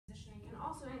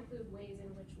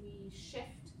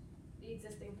shift the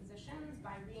existing positions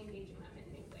by re-engaging them in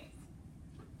new ways.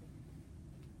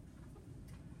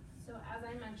 So as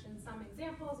I mentioned, some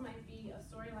examples might be of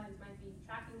storylines, might be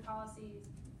tracking policies,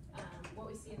 what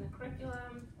we see in the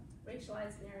curriculum,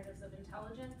 racialized narratives of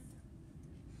intelligence.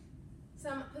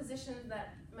 Some positions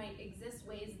that might exist,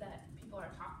 ways that people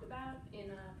are talked about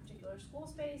in a particular school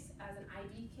space as an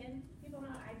IB kid. People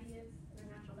know what IB is?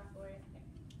 International Baccalaureate. Okay.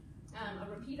 A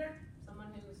repeater,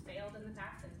 someone who has failed in the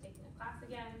test and is taking a class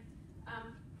again.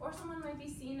 Or someone might be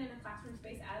seen in a classroom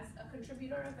space as a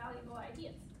contributor of valuable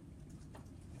ideas.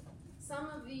 Some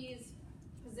of these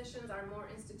positions are more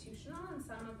institutional and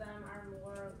some of them are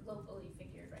more locally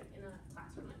figured, right, in a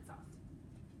classroom itself.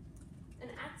 An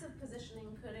active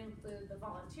positioning could include the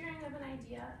volunteering of an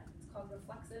idea. It's called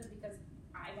reflexive because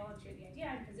I volunteer the idea.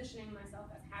 I'm positioning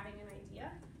myself as having an idea.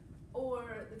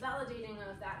 Or the validating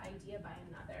of that idea by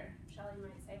another. Shelley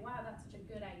might say, wow, that's such a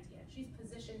good idea. She's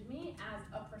positioned me as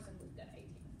a person with good ideas.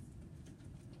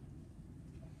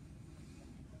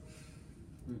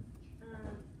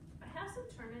 I have some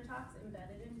turn-in talks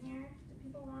embedded in here. Do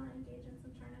people want to engage in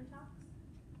some turn-in talks?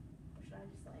 Or should I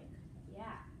just like,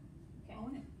 yeah. Okay.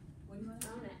 Own it.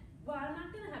 Own it. Well, I'm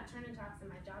not going to have turn-in talks in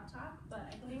my job talk,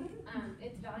 but I think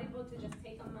it's valuable to just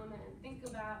take a moment and think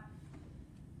about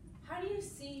how do you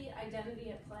see identity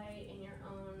at play in your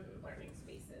own learning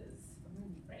spaces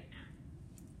right now?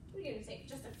 We're going to take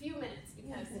just a few minutes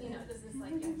because, you know, this is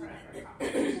like a forever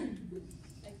conversation.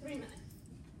 Like 3 minutes.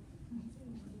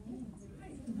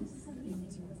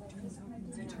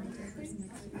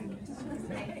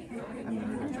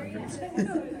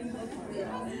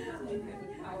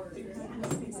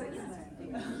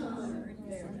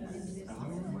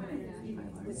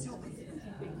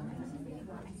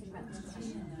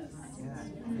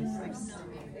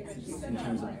 In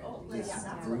terms of this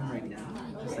room right now,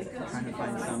 just like trying to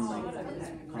find some like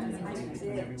commonality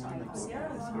between everyone, like this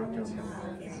spiritual and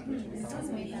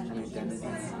identity,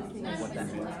 and what that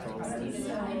means to all of us.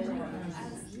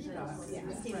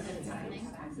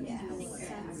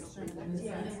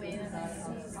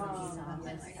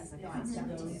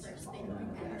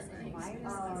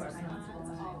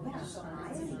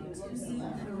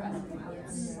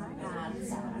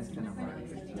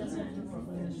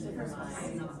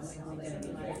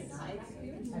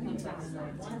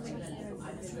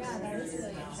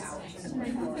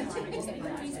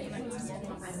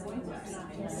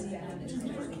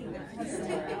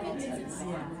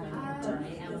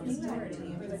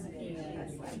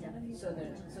 So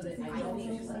that I don't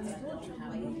think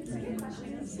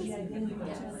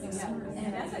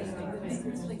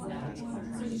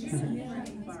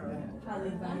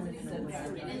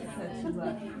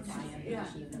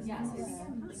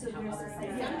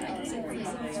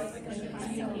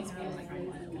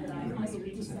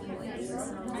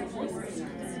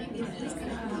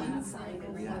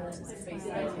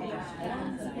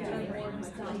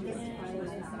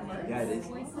yeah, it is.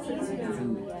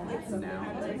 Even like now,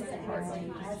 like hard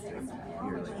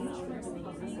you're like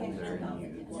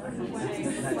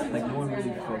like no one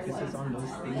really focuses on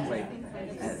those things like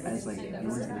as like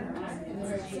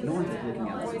no one's like looking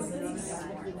at like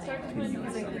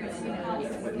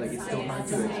but like it's still hard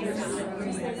to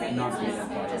like not be that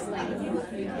part of it.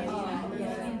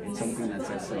 It's something that's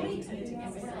like so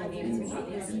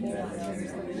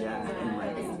yeah, and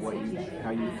like what you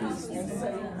how you feel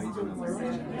how you gonna learn.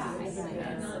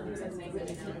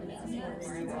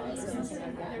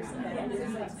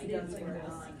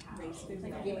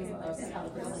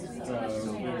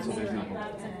 So there's no hope.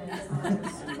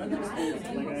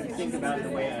 Like I think about the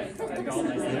way I got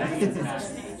my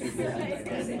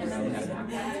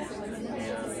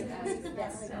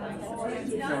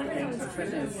and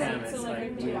especially in STEM, it's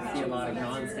like we see a lot of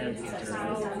non-STEM teachers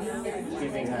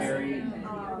giving very,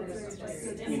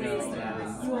 you know,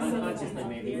 unconsciously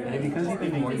maybe. And it becomes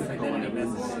even more difficult when it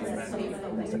is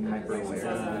like hyper-aware.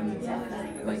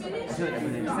 Like, I feel like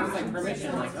everything sounds like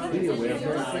permission, like, oh, really aware of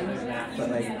that, but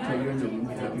like, so you're in the room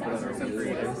with people that are so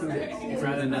creative. It's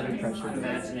rather than another pressure.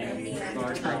 Imagining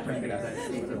large projects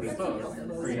that it could be both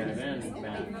creative and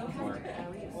math, or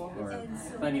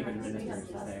plenty of administrators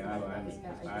to say, oh,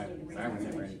 I was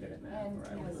never any good at math, or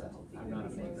I'm not a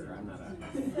thinker, I'm not a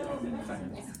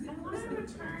scientist. I want to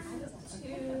return to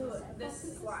this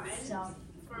slide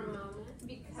for a moment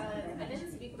because I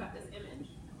didn't speak about this image,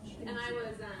 and I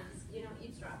was, you know,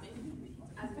 eavesdropping,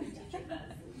 as a good teacher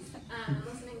does,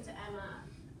 listening to Emma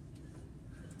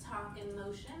talk in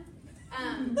motion,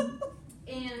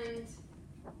 and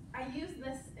I use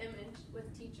this image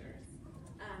with teachers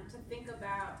to think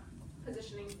about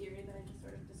positioning theory that I just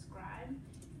sort of described,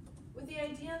 with the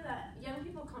idea that young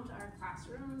people come to our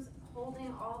classrooms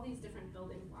holding all these different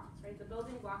building blocks, right? The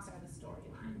building blocks are the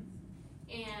storylines.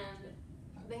 And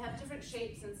they have different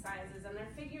shapes and sizes, and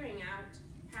they're figuring out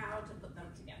how to put them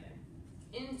together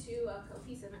into a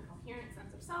cohesive and coherent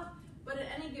sense of self, but at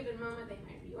any given moment they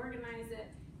might reorganize it,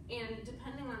 and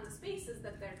depending on the spaces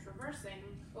that they're traversing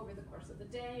over the course of the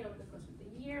day, over the course of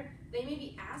the year, they may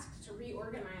be asked to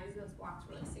reorganize those blocks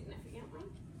really significantly.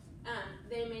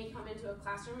 They may come into a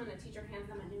classroom and a teacher hands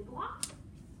them a new block,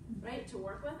 right, to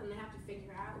work with, and they have to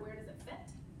figure out where does it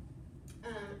fit.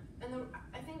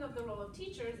 I think of the role of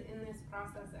teachers in this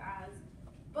process as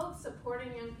both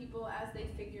supporting young people as they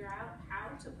figure out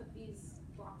how to put these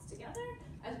blocks together,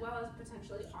 as well as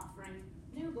potentially offering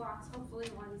new blocks, hopefully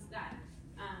ones that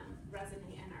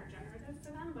resonate and are generative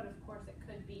for them. But of course it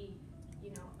could be,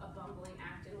 a bumbling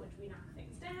act in which we knock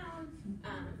things down,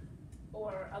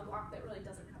 or a block that really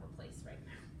doesn't have a place right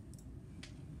now.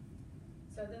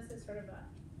 So this is sort of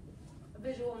a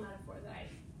visual metaphor that I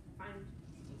find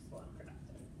useful and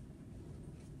productive.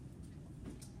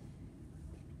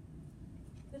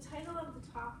 The title of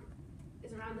the talk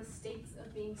is around the stakes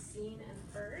of being seen and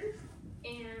heard,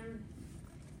 and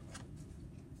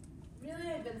really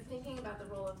I've been thinking about the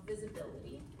role of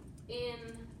visibility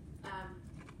in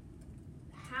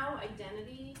how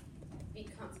identity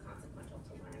becomes consequential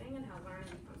to learning and how learning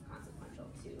becomes consequential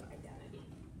to identity.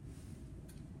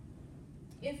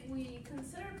 If we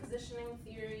consider positioning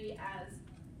theory as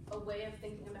a way of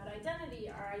thinking about identity,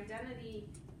 our identity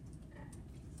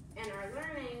and our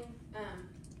learning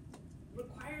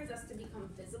requires us to become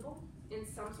visible in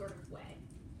some sort of way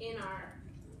in our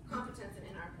competence and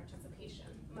in our participation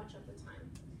much of the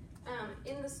time.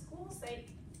 In the school site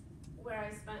where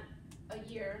I spent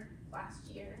a year last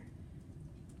year,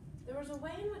 there was a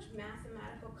way in which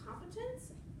mathematical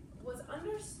competence was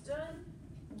understood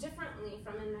differently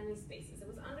from in many spaces. It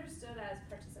was understood as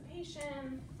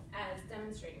participation, as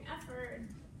demonstrating effort,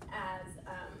 as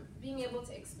being able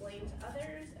to explain to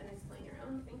others and explain your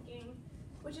own thinking,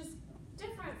 which is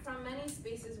different from many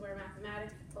spaces where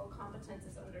mathematical competence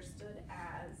is understood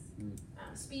as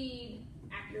speed,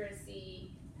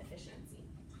 accuracy, efficiency.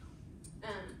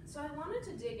 So I wanted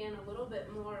to dig in a little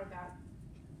bit more about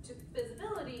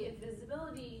visibility. If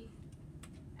visibility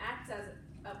acts as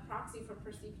a proxy for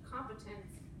perceived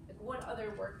competence, like what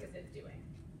other work is it doing?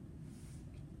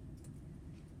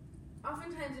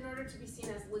 Oftentimes, in order to be seen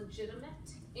as legitimate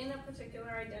in a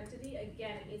particular identity,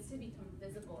 again, it needs to become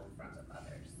visible in front of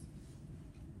others.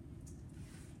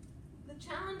 The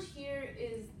challenge here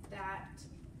is that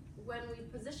when we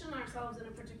position ourselves in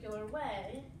a particular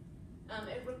way,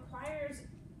 it requires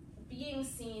being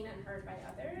seen and heard by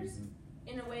others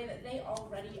in a way that they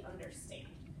already understand.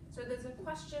 So there's a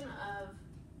question of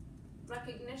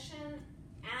recognition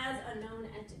as a known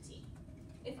entity.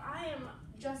 If I am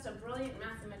just a brilliant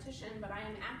mathematician, but I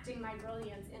am acting my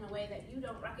brilliance in a way that you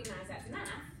don't recognize as math,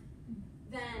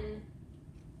 then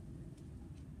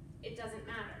it doesn't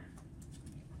matter.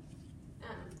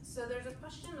 So there's a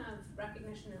question of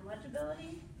recognition and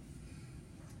legibility.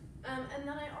 And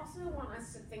then I also want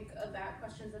us to think about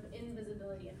questions of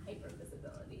invisibility and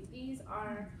hypervisibility. These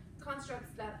are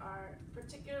constructs that are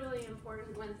particularly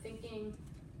important when thinking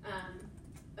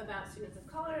about students of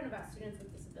color and about students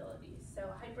with disabilities. So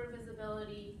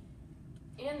hypervisibility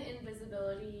and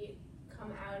invisibility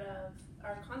come out of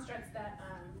our constructs that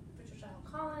Patricia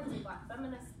Hill Collins, a Black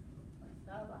feminist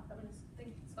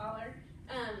scholar,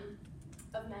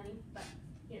 of many, but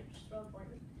she's real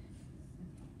important,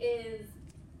 is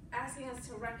asking us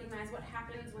to recognize what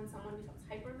happens when someone becomes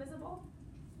hypervisible,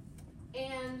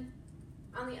 and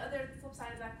on the other flip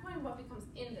side of that coin, what becomes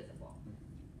invisible.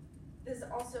 This is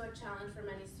also a challenge for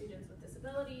many students with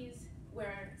disabilities,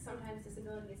 where sometimes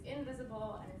disability is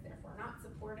invisible and is therefore not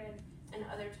supported, and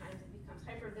other times it becomes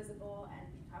hypervisible and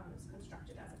becomes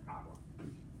constructed as a problem.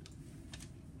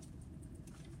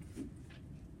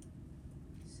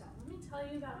 So let me tell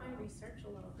you about my research a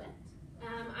little bit.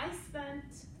 I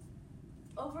spent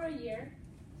over a year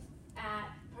at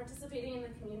participating in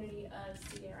the community of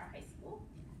Sierra High School,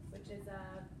 which is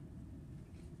a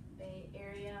Bay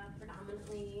Area,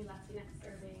 predominantly Latinx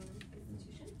serving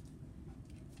institution.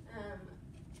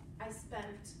 I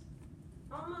spent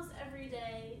almost every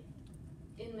day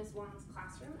in Miss Wong's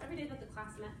classroom. Every day that the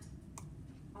class met,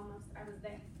 almost, I was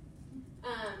there.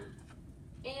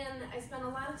 And I spent a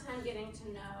lot of time getting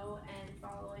to know and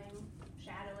following,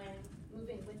 shadowing,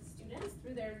 moving with students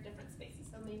through their different spaces.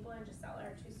 So Maple and Gisela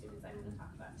are two students I'm going to talk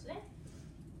about today.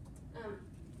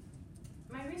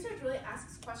 My research really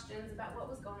asks questions about what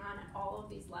was going on at all of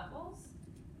these levels,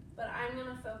 but I'm going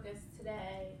to focus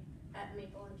today at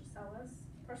Maple and Gisela's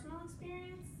personal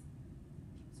experience,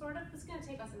 sort of. it's going to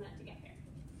take us a minute to get here.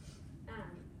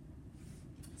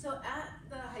 So at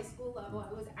the high school level,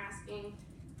 I was asking,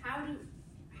 how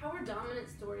are dominant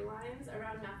storylines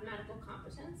around mathematical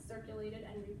competence circulated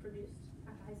and reproduced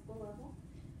at the high school level?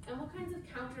 And what kinds of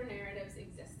counter-narratives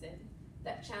existed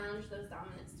that challenged those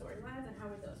dominant storylines, and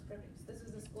how were those produced? This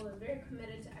was a school that was very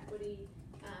committed to equity,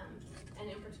 and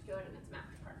in particular in its math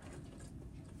department.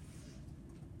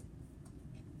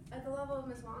 At the level of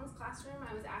Ms. Wong's classroom,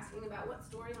 I was asking about what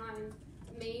storylines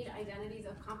made identities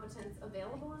of competence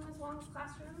available in Ms. Wong's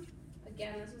classroom.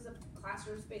 Again, this was a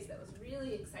classroom space that was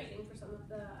really exciting for some of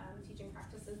the teaching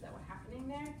practices that were happening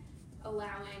there,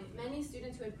 allowing many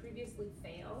students who had previously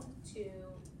failed to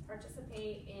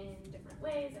participate in different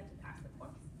ways and to pass the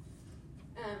course.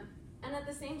 And at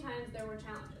the same time, there were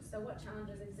challenges. So what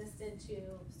challenges existed to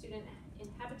student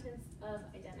inhabitants of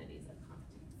identities of competence?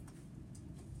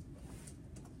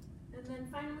 And then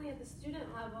finally, at the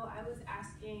student level, I was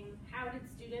asking, how did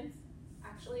students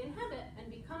actually inhabit and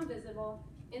become visible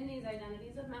in these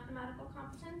identities of mathematical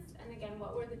competence? And again,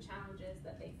 what were the challenges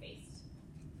that they faced?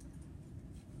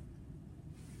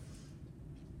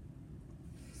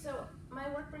 So my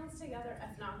work brings together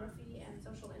ethnography and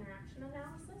social interaction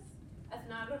analysis.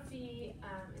 Ethnography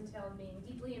entailed being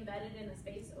deeply embedded in a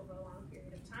space over a long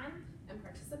period of time and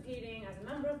participating as a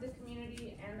member of the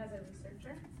community and as a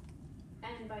researcher.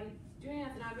 And by doing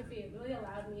ethnography, it really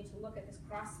allowed me to look at this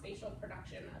cross-spatial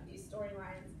production of these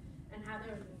storylines and how they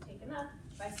were being taken up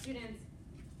by students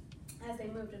as they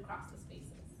moved across the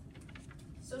spaces.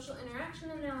 Social interaction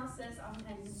analysis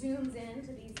oftentimes zooms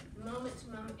into these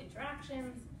moment-to-moment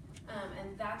interactions,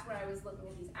 and that's where I was looking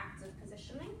at these acts of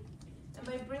positioning. And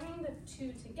by bringing the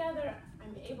two together,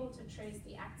 I'm able to trace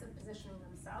the acts of positioning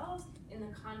themselves in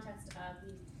the context of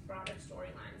these broader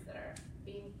storylines that are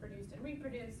being produced and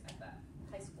reproduced at the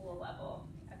high school level,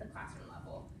 at the classroom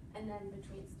level, and then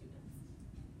between students.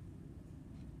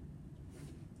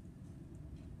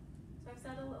 So I've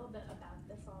said a little bit about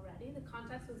this already. The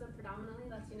context was a predominantly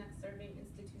Latinx serving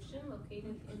institution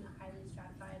located in the highly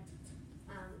stratified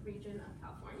region of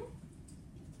California.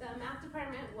 The math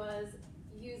department was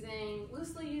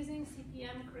loosely using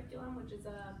CPM curriculum, which is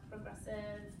a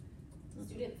progressive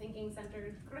student thinking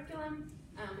centered curriculum,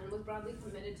 and was broadly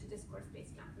committed to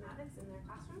discourse-based mathematics in their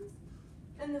classrooms.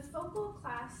 And the focal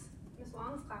class, Ms.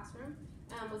 Wong's classroom,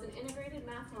 was an integrated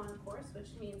Math 1 course, which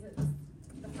means it was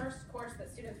the first course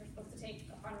that students were supposed to take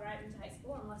upon arriving to high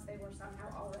school unless they were somehow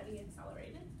already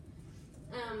accelerated.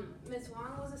 Ms.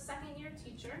 Wong was a second-year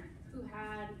teacher who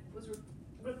was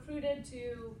recruited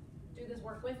to do this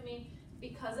work with me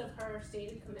because of her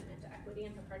stated commitment to equity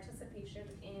and to participation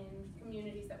in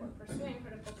communities that were pursuing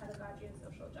critical pedagogy and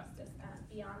social justice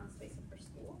beyond the space of her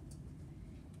school.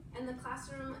 And the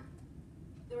classroom,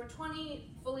 there were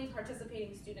 20 fully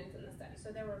participating students in the study.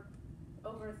 So there were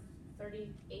over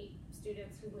 38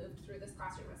 students who moved through this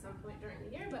classroom at some point during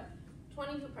the year, but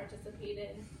 20 who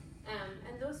participated.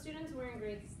 And those students were in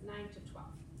grades 9 to 12,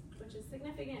 which is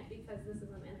significant because this is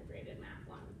an integrated Math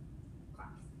 1 class.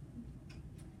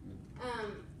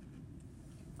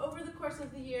 Over the course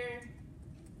of the year,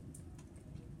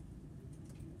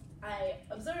 I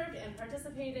observed and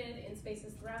participated in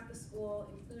spaces throughout the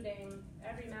school, including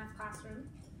every math classroom,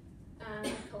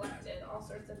 collected all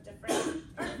sorts of different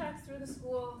artifacts through the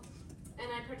school, and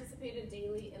I participated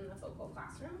daily in the focal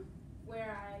classroom,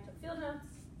 where I took field notes,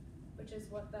 which is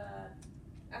what the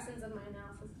essence of my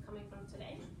analysis is coming from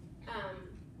today.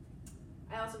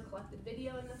 I also collected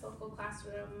video in the focal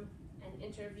classroom and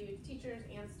interviewed teachers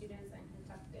and students and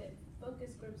conducted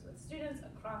focus groups with students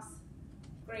across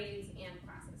grades and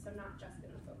classes, so not just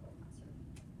in the focal classroom.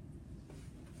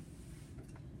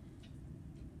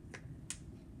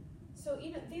 So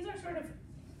these are sort of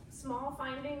small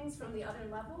findings from the other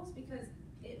levels because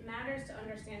it matters to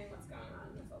understanding what's going on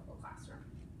in the focal classroom.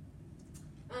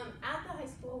 At the high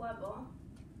school level,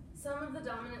 some of the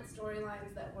dominant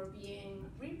storylines that were being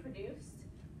reproduced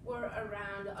were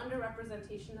around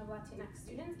underrepresentation of Latinx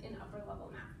students in upper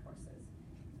level math courses,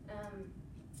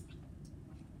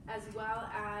 as well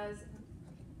as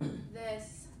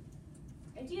this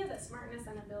idea that smartness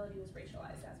and ability was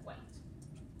racialized as white.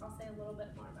 I'll say a little bit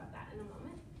more about that in a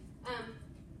moment.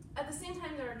 At the same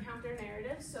time, there are counter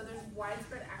narratives, so there's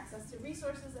widespread access to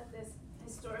resources at this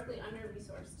historically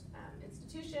under-resourced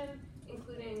institution,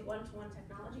 including one-to-one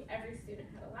technology. Every student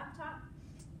had a laptop.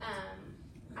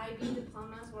 IB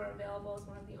diplomas were available as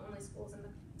one of the only schools in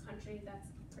the country that's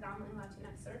predominantly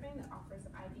Latinx serving that offers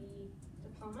IB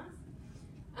diplomas.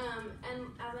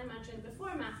 And as I mentioned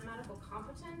before, mathematical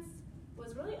competence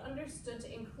was really understood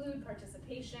to include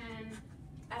participation,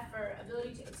 effort,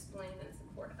 ability to explain and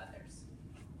support others.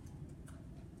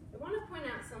 I want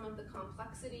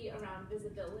complexity around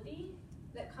visibility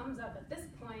that comes up at this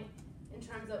point in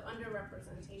terms of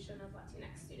underrepresentation of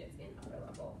Latinx students in upper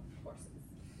level courses.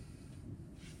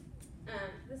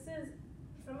 This is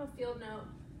from a field note,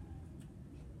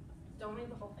 don't read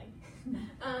the whole thing,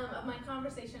 of my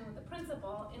conversation with the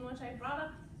principal, in which I brought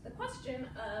up the question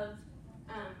of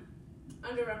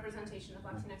underrepresentation of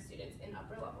Latinx students in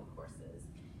upper level courses.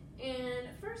 And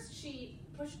first she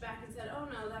pushed back and said, oh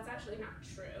no, that's actually not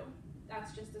true.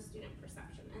 That's just a student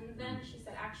perception. And then she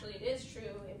said, actually it is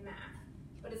true in math,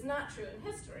 but it's not true in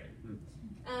history.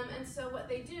 And so what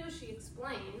they do, she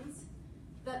explains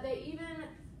that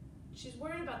she's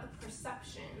worried about the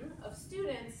perception of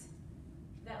students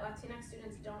that Latinx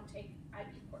students don't take IB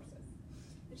courses.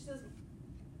 And she says,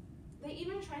 they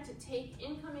even try to take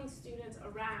incoming students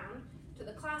around to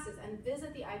the classes and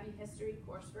visit the IB history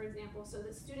course, for example, so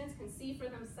that students can see for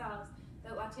themselves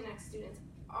that Latinx students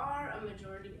are a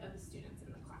majority of the students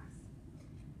in the class.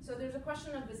 So there's a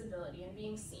question of visibility and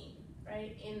being seen,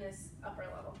 right, in this upper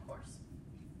level course.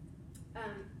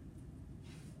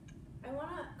 I want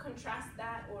to contrast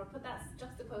that, or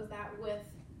juxtapose that with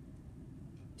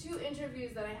 2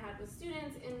 interviews that I had with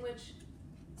students, in which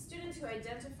students who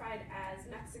identified as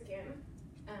Mexican,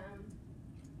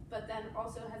 but then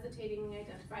also hesitatingly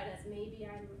identified as maybe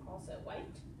I'm also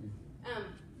white,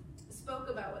 spoke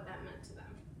about what that meant to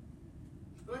them.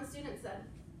 One student said,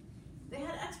 they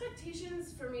had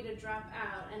expectations for me to drop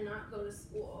out and not go to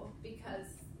school because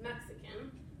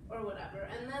Mexican or whatever,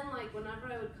 and then like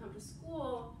whenever I would come to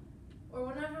school, or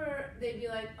whenever they'd be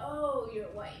like, oh, you're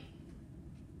white,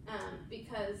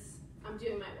 because I'm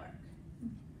doing my work.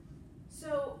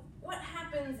 So what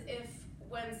happens if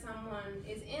when someone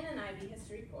is in an IB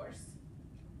history course,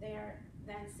 they are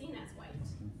then seen as white?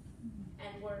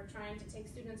 And we're trying to take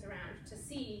students around to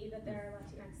see that there are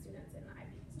Latinx students in the IB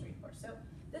history course. So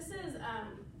this is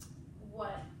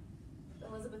what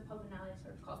Elizabeth Povinelli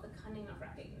sort of calls the cunning of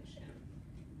recognition.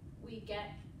 We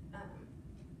get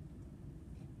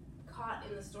caught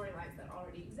in the storylines that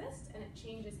already exist, and it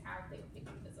changes how they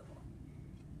become visible.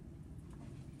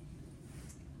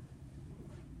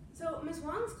 So Ms.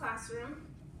 Wong's classroom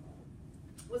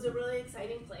was a really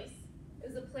exciting place. It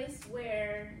was a place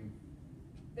where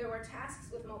there were tasks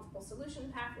with multiple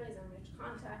solution pathways and rich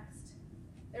context.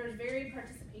 There was varied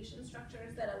participation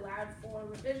structures that allowed for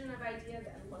revision of ideas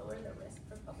and lower the risk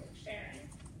for public sharing.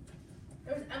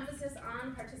 There was emphasis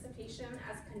on participation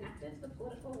as connected to the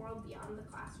political world beyond the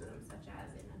classroom, such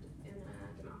as in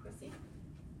a democracy.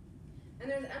 And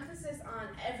there's emphasis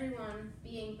on everyone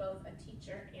being both a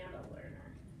teacher and a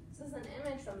learner. This is an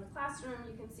image from the classroom.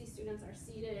 You can see students are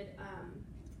seated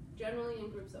generally in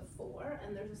groups of 4,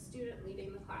 and there's a student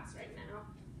leading the class right now,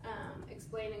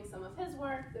 explaining some of his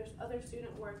work. There's other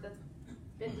student work that's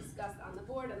been discussed on the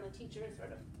board, and the teacher is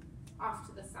sort of off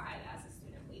to the side as the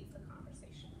student leads the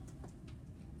conversation.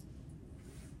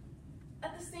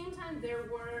 At the same time, there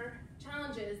were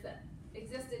challenges that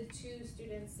existed to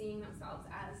students seeing themselves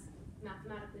as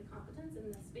mathematically competent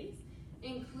in this space,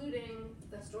 including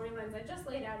the storylines I just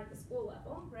laid out at the school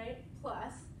level, right?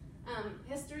 Plus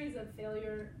histories of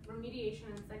failure, remediation,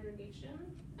 and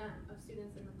segregation of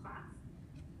students in the class.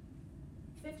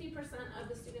 50% of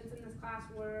the students in this class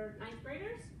were 9th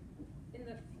graders. In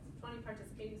the 20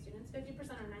 participating students,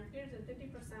 50% are 9th graders and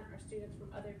 50% are students from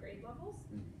other grade levels,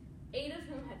 8 of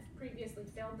whom had previously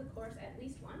failed the course at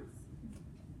least once,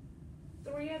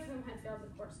 3 of whom had failed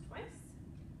the course twice,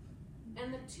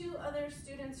 and the 2 other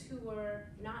students who were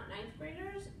not 9th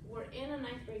graders were in a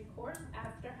 9th grade course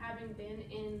after having been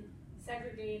in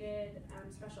segregated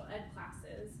special ed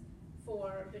classes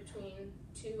for between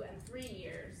 2 and 3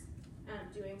 years,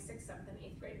 doing 6th, 7th, and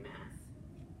 8th grade math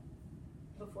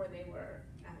before they were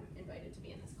invited to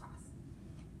be in this class.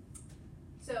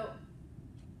 So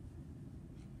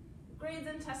grades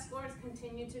and test scores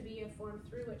continue to be a form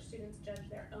through which students judge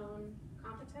their own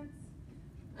competence.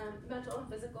 Mental and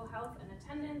physical health and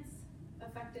attendance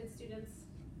affected students'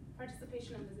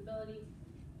 participation and visibility,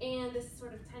 and this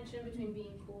sort of tension between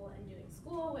being cool and doing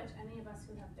school, which any of us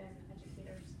who have been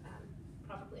educators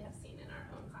probably have seen in our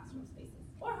own classroom spaces,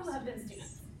 or who have been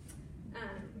students.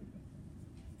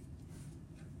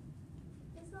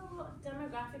 This is a little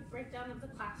demographic breakdown of the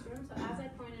classroom. So as I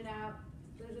pointed out,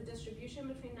 there's a distribution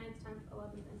between 9th, 10th,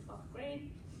 11th, and 12th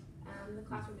grade. The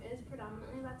classroom is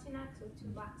predominantly Latinx, with 2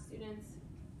 Black students,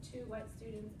 2 white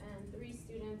students, and 3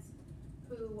 students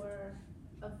who were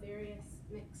of various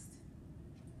mixed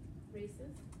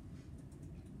races,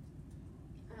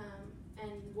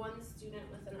 and 1 student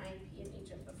with an IEP in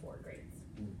each of the 4 grades.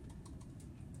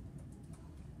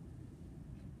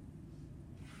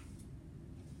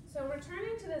 So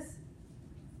returning to this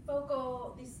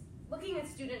looking at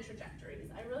student trajectories,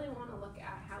 I really want to look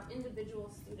at how individual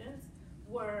students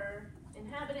were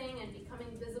inhabiting and becoming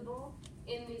visible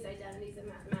in these identities and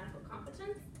mathematical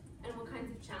competence, and what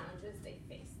kinds of challenges they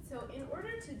faced. So in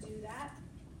order to do that,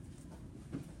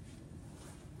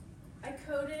 I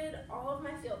coded all of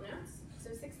my field notes, so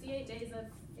 68 days of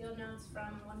field notes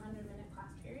from 100-minute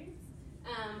class periods,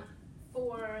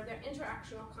 for their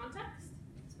interactional context,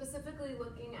 specifically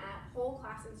looking at whole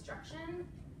class instruction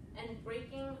and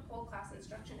breaking whole class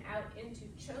instruction out into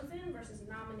chosen versus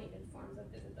nominated forms of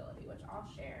visibility, which I'll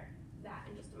share that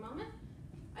in just a moment.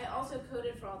 I also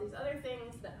coded for all these other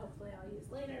things that hopefully I'll use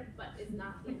later, but is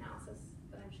not the analysis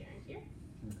that I'm sharing here.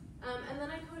 And then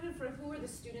I coded for who were the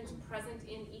students present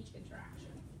in each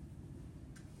interaction.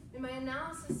 In my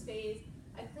analysis phase,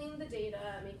 I cleaned the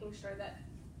data, making sure that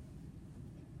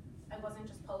I wasn't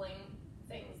just pulling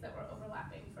things that were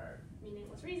overlapping for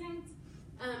meaningless reasons.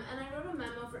 And I wrote a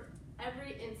memo for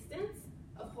every instance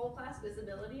of whole class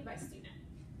visibility by student.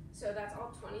 So that's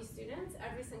all 20 students,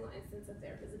 every single instance of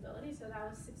their visibility. So that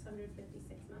was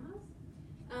 656 memos.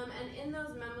 And in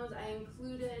those memos, I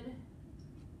included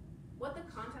what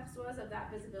the context was of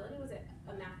that visibility. Was it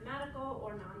a mathematical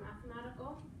or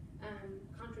non-mathematical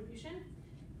contribution?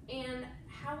 And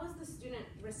how was the student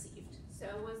received? So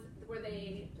were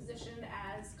they positioned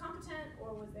as competent,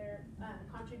 or was their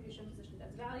contribution positioned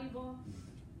as valuable?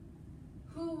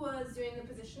 Who was doing the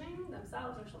positioning,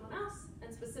 themselves or someone else?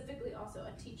 And specifically also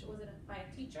a teacher, was it by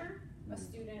a teacher, a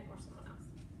student, or someone else?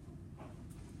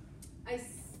 I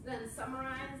then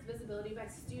summarized visibility by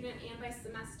student and by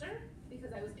semester,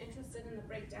 because I was interested in the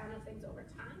breakdown of things over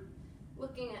time,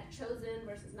 looking at chosen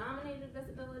versus nominated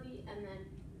visibility, and then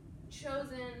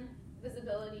chosen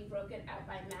visibility, broke it out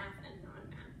by math and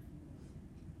non-math.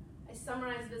 I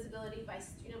summarized visibility by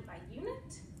student by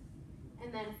unit,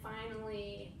 and then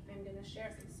finally I'm going to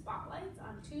share some spotlights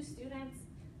on 2 students,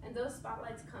 and those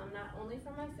spotlights come not only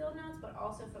from my field notes, but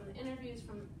also from the interviews,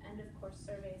 from end of course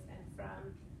surveys, and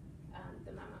from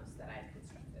the memos that I've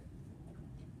constructed.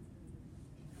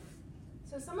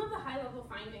 So some of the high level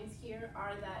findings here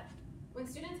are that when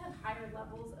students had higher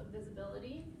levels of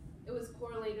visibility, it was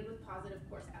correlated with positive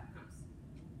course outcomes.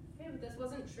 Okay, but this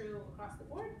wasn't true across the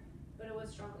board, but it was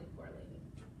strongly correlated.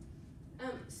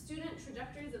 Student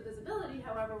trajectories of visibility,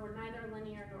 however, were neither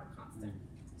linear nor constant.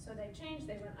 So they changed,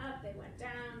 they went up, they went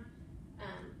down.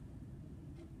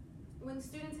 When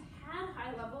students had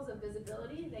high levels of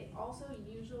visibility, they also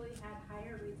usually had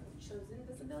higher rates of chosen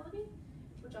visibility,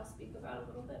 which I'll speak about a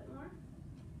little bit more.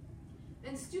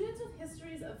 And students with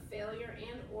histories of failure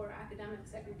and or academic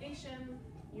segregation,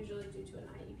 usually due to an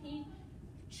IEP,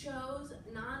 chose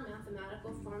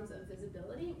non-mathematical forms of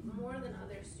visibility more than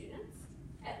other students,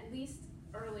 at least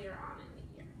earlier on in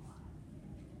the year.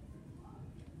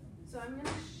 So I'm going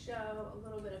to show a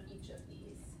little bit of each of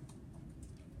these.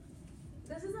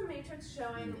 This is a matrix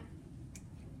showing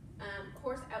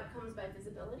course outcomes by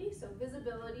visibility. So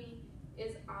visibility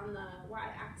is on the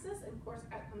y-axis and course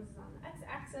outcomes is on the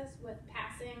x-axis, with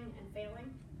passing and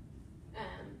failing.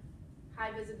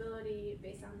 High visibility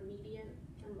based on the median,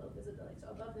 and low visibility, so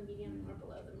above the median or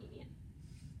below the median.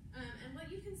 And what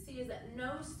you can see is that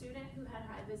no student who had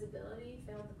high visibility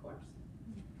failed the course.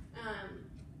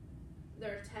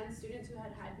 There are 10 students who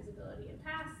had high visibility and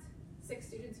passed, 6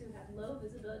 students who had low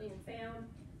visibility and failed,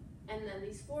 and then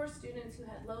these 4 students who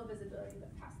had low visibility but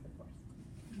passed the course.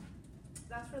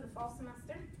 That's for the fall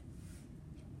semester.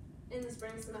 In the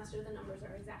spring semester, the numbers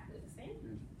are exactly the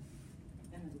same.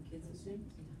 And are the kids the same?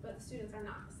 But the students are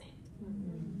not the same.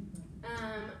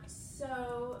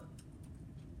 So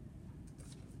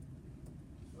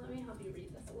let me help you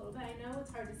read this a little bit. I know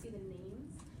it's hard to see the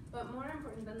names, but more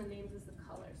important than the names is the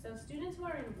color. So students who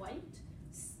are in white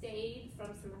stayed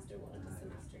from semester 1 to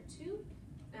semester 2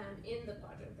 in the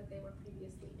quadrant that they were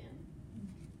previously in.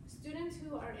 Students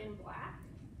who are in black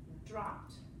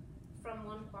dropped from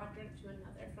one quadrant to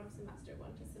another from semester 1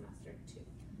 to semester 2.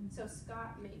 So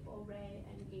Scott, Maple, Ray,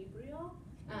 and Gabriel.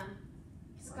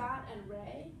 Scott and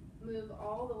Ray move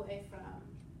all the way from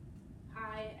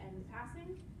high and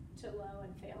passing to low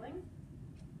and failing.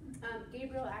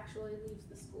 Gabriel actually leaves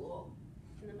the school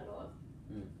in the middle of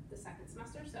the second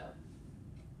semester, so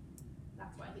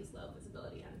that's why he's low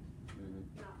visibility and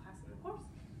not passing the course.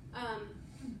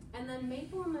 And then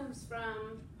Maple moves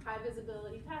from high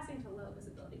visibility passing to low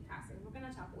visibility passing. We're going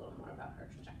to talk a little more about her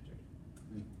trajectory.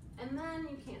 And then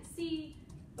you can't see,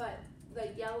 but the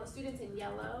yellow students in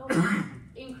yellow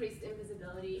increased in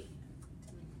visibility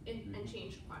and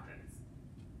changed quadrants.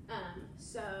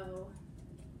 So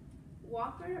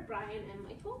Walker, Brian, and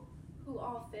Michael, who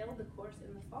all failed the course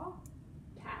in the fall,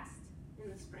 passed in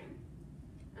the spring.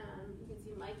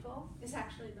 Michael is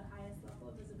actually the highest level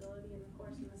of visibility in the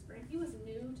course in the spring. He was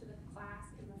new to the class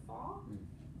in the fall,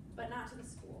 but not to the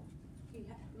school. He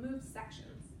moved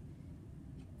sections,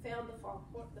 failed the fall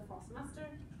semester,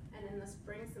 and in the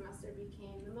spring semester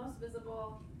became the most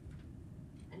visible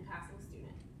and passing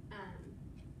student.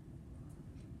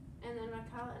 And then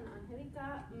Raquel and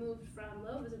Angelica moved from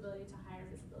low visibility to higher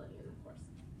visibility in the course.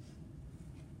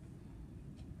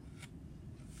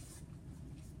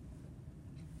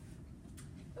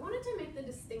 I wanted to make the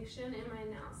distinction in my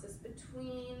analysis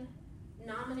between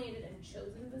nominated and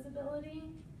chosen visibility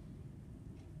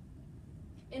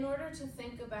in order to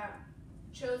think about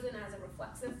chosen as a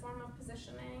reflexive form of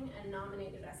positioning and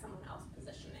nominated as someone else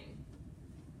positioning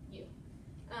you.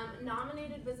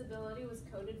 Nominated visibility was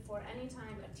coded for any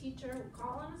time a teacher would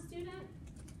call on a student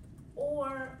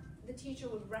or the teacher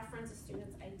would reference a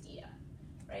student's idea,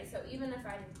 right? So even if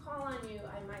I didn't call on you,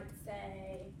 I might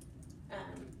say,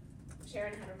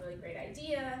 Sharon had a really great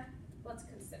idea, let's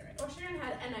consider it. Or Sharon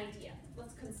had an idea,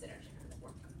 let's consider Sharon's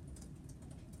work.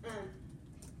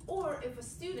 Or if a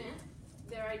student,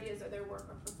 their ideas or their work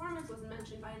or performance was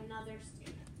mentioned by another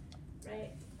student,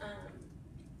 right?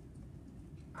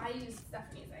 I used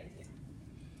Stephanie's idea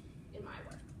in my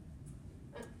work.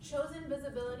 Chosen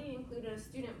visibility included a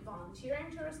student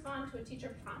volunteering to respond to a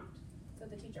teacher prompt. So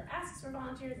the teacher asks for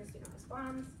volunteers, the student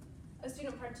responds. A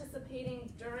student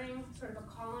participating during sort of a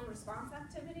call and response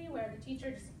activity where the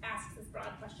teacher just asks this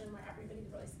broad question where everybody's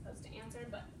really supposed to answer,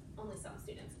 but only some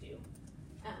students do,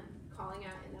 calling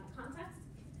out in that context.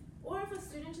 Or if a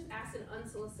student just asked an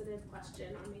unsolicited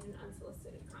question or made an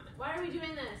unsolicited comment. Why are we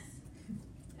doing this?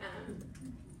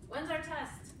 When's our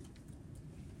test?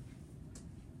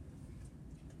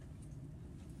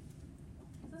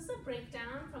 This is a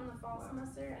breakdown from the fall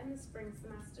semester and the spring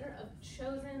semester of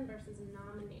chosen versus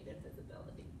nominated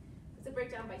visibility. It's a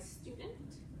breakdown by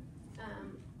student.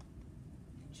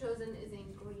 Chosen is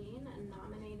in green and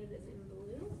nominated is in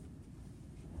blue.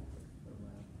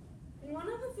 And one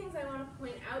of the things I want to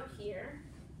point out here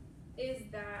is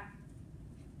that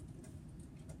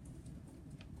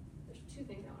there's two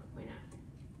things I want to point out here.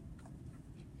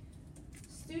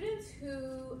 Students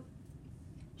who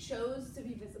chose to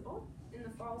be visible in the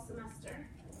fall semester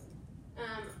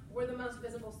were the most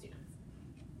visible students.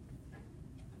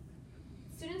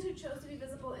 Students who chose to be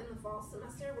visible in the fall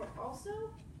semester were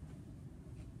also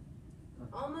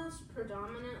almost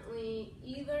predominantly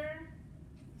either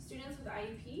students with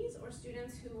IEPs or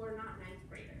students who were not ninth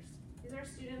graders. These are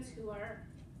students who are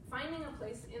finding a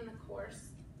place in the course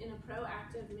in a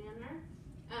proactive manner,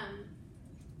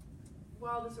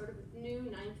 while the sort of new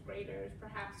ninth graders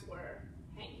perhaps were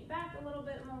hanging back a little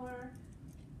bit more,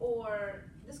 or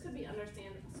this could be understood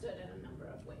in a number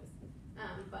of ways.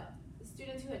 But the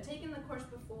students who had taken the course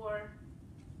before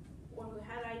or who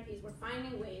had IEPs were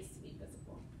finding ways to be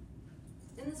visible.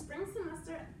 In the spring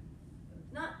semester,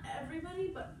 not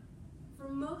everybody, but for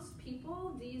most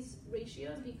people, these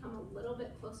ratios become a little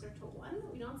bit closer to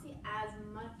 1. We don't see as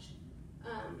much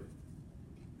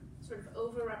sort of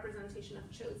over-representation of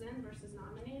chosen versus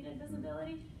nominated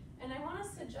visibility. And I want to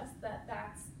suggest that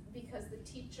that's because the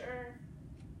teacher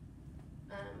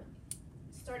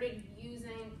started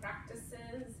using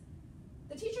practices.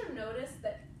 The teacher noticed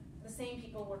that the same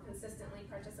people were consistently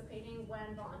participating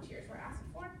when volunteers were asked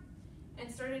for,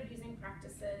 and started using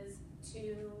practices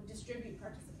to distribute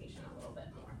participation a little bit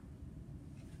more.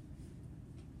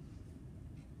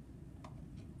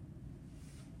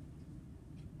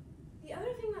 The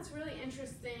other thing that's really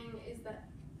interesting is that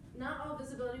not all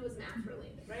visibility was math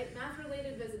related, right? Math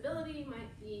related visibility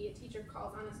might be a teacher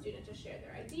calls on a student to share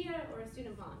their idea or a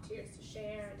student volunteers to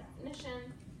share a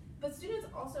definition, but students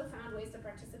also found ways to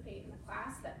participate in the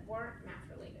class that weren't math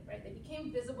related, right? They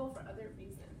became visible for other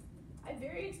reasons. I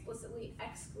very explicitly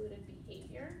excluded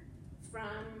behavior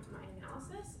from my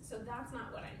analysis, so that's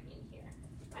not what I mean here.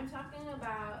 I'm talking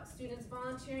about students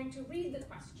volunteering to read the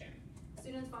question,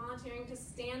 students volunteering to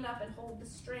stand up and hold the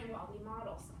string while we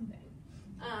model something,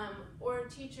 or a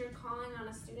teacher calling on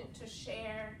a student to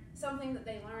share something that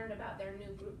they learned about their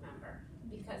new group member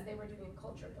because they were doing a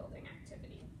culture building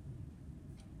activity.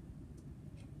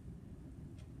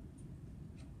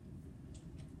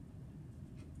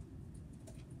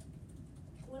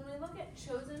 When we look at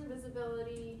chosen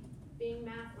visibility being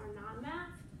math or non-math,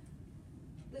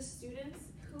 the students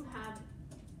who have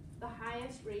the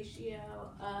highest ratio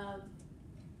of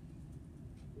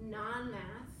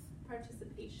non-math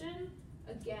participation,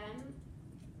 again,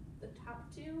 the top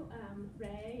two,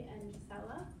 Ray and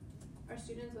Gisela, are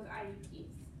students with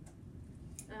IEPs.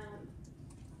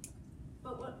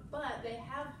 But they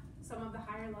have some of the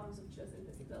higher levels of chosen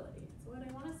visibility. So what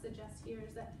I want to suggest here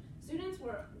is that Students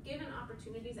were given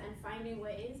opportunities and finding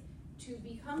ways to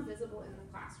become visible in the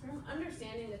classroom,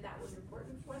 understanding that that was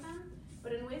important for them,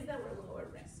 but in ways that were lower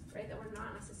risk, right? That were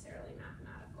not necessarily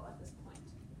mathematical at this point.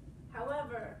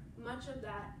 However, much of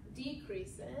that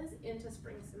decreases into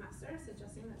spring semester,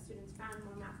 suggesting that students found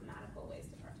more mathematical ways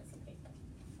to participate.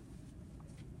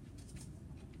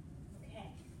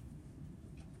 Okay,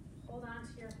 hold on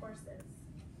to your horses,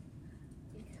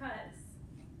 because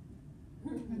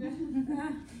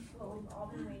well, we've all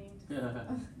been waiting to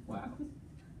Wow.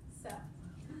 So,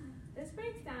 this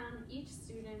breaks down each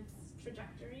student's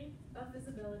trajectory of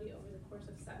visibility over the course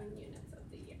of 7 units of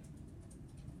the year.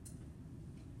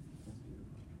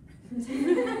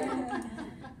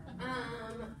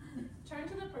 Turn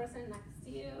to the person next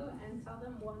to you and tell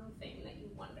them one thing that you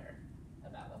wonder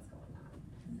about what's going on.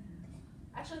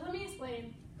 Actually, let me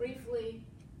explain briefly.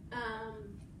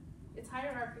 It's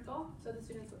hierarchical, so the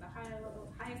students with the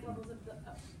highest levels of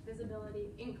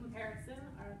visibility in comparison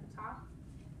are at the top,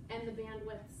 and the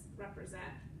bandwidths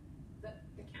represent the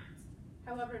counts.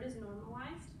 However, it is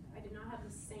normalized. I do not have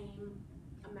the same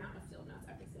amount of field notes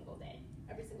every single day,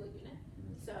 every single unit.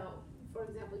 So, for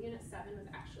example, unit 7 was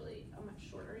actually a much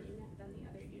shorter unit than the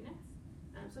other units.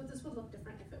 So this would look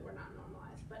different if it were not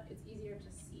normalized, but it's easier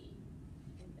to see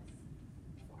in this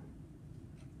form.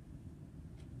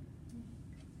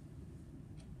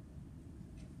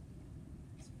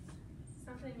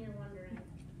 Something you're wondering.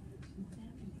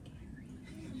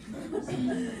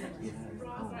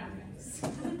 Raw graphics.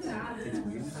 Good job. It's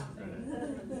weird how I wonder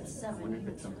if it's something in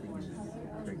the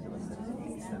curriculum that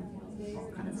makes them all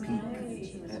kind of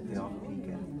peak, they all peak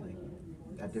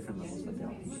at different levels, but they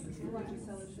all peak at the same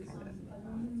time,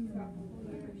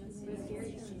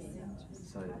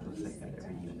 so it looks like at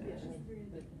every unit,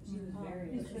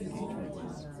 engagement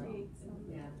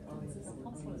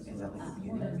is that like a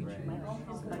unit region?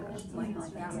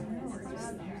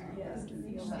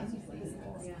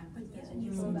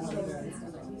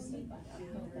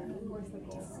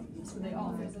 So they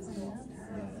all have this goal.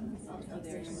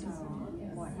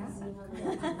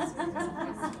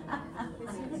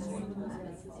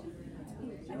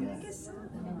 I mean, I guess some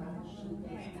of them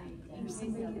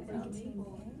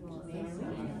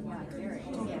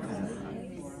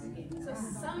So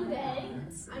someday,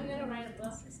 I'm going to write a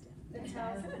book that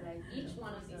tells each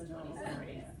one of these 20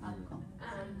 stories.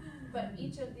 But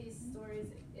each of these stories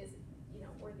is,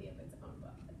 worthy of its own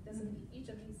book. Each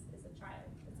of these is a child.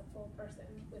 It's a full person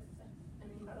with an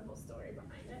incredible story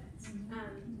behind it.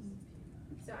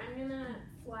 So I'm going to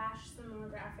flash some more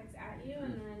graphics at you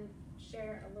and then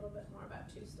share a little bit more about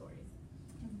 2 stories.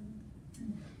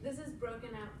 This is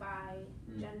broken out by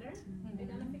gender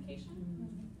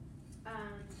identification.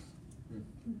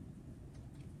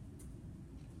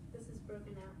 This is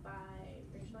broken out by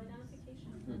racial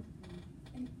identification.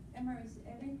 And Emma, is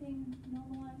everything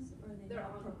normalized, or are they They're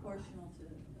not all proportional to?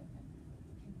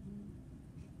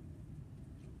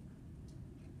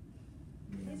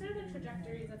 These are the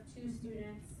trajectories of 2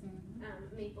 students,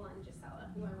 Maple and Gisela,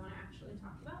 who I want to actually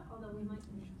talk about, although we might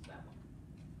finish with that one.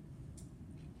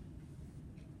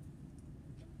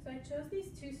 So I chose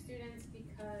these 2 students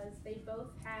because they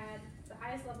both had the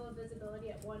highest level of visibility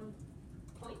at one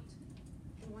point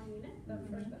in one unit, the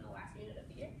first and the last unit of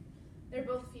the year. They're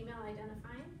both female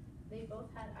identifying. They both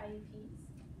had IEPs.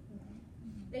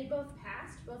 They both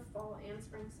passed both fall and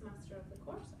spring semester of the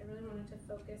course. I really wanted to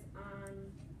focus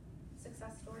on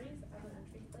success stories as an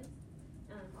entry place,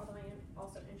 although I am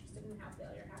also interested in how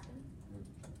failure happened.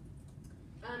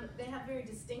 They have very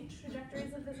distinct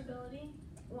trajectories of visibility,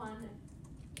 one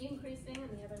increasing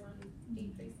and the other one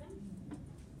decreasing.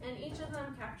 And each of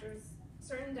them captures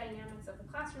certain dynamics of the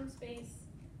classroom space,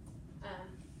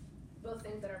 both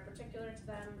things that are particular to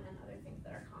them and other things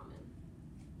that are common.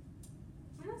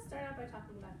 I'm going to start out by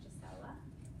talking about Gisela.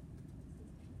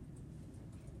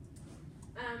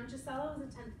 Gisela was a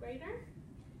 10th grader.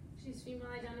 She's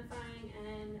female identifying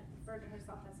and referred to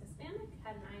herself as Hispanic,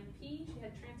 had an IEP. She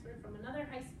had transferred from another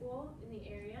high school in the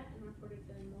area and reported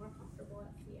feeling more comfortable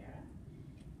at Sierra.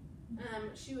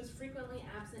 She was frequently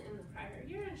absent in the prior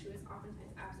year, and she was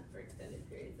oftentimes absent for extended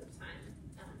periods of time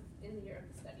in the year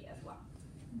of the study as well.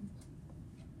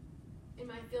 In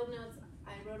my field notes,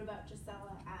 I wrote about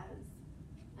Gisela as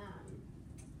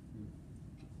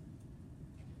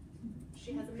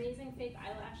she has amazing fake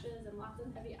eyelashes and lots of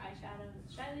heavy eyeshadow, and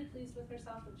is shyly pleased with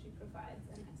herself when she provides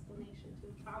an explanation to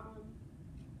a problem.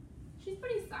 She's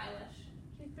pretty stylish.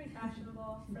 She's pretty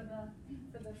fashionable for the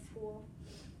school.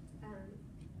 I'm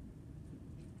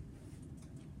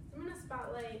going to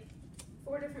spotlight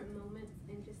 4 different moments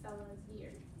in Gisela's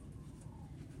year.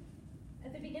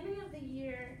 At the beginning of the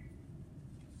year,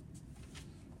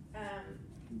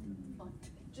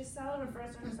 Gisela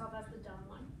refers to herself as the dumb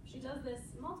one. She does this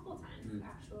multiple times,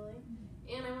 actually.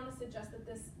 And I want to suggest that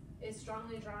this is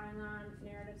strongly drawing on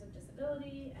narratives of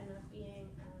disability and of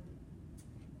being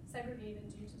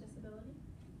segregated due to disability.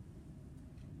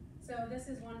 So this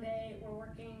is one day I'm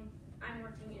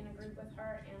working in a group with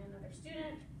her and another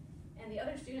student, and the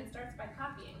other student starts by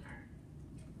copying her.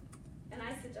 And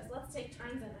I suggest, let's take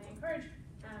turns, and I encourage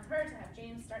her to have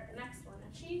James start the next one.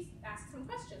 And she asks some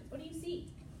questions. What do you see?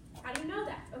 How do you know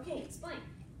that? Okay, explain.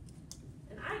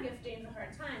 And I give James a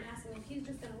hard time, asking if he's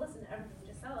just going to listen to everything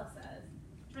Gisela says,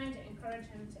 trying to encourage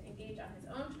him to engage on his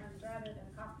own terms rather than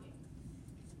copying.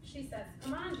 She says,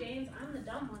 come on, James, I'm the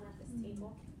dumb one at this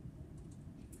table.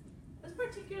 It's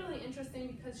particularly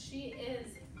interesting because she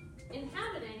is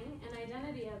inhabiting an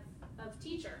identity of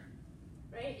teacher,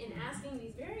 right? In asking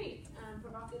these very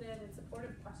provocative and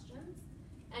supportive questions,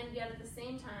 and yet at the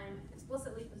same time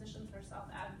explicitly positions herself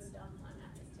as the dumb one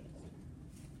at this table.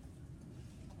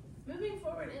 Moving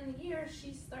forward in the year,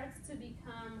 she starts to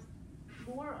become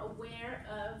more aware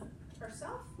of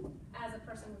herself as a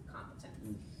person with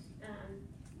competence.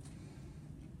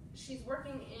 She's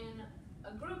working in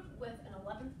a group with an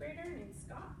 11th grader named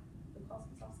Scott, who calls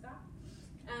himself Scott.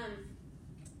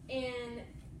 And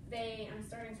I'm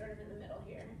starting sort of in the middle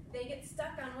here. They get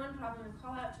stuck on one problem and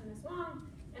call out to Ms. Wong,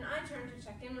 and I turn to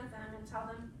check in with them and tell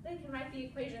them they can write the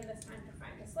equation this time to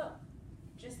find the slope.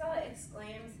 Gisela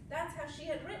exclaims, that's how she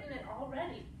had written it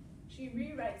already. She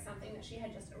rewrites something that she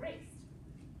had just erased.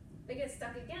 They get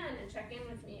stuck again and check in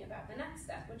with me about the next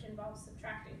step, which involves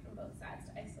subtracting from both sides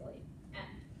to isolate n.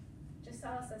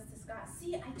 Gisela says to Scott,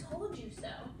 see, I told you so.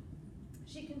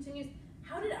 She continues,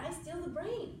 how did I steal the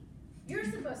brain? You're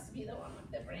supposed to be the one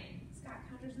with the brain. Scott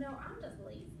counters, no, I'm just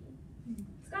lazy.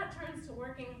 Scott turns to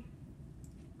working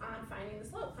on finding the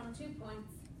slope from 2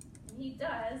 points. And he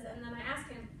does, and then I ask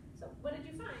him, so what did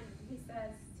you find? And he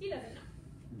says, he doesn't know.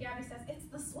 Gabby says, it's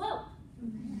the slope.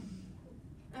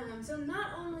 So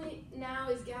not only now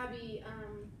is Gabby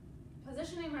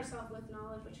positioning herself with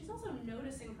knowledge, but she's also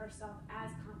noticing herself as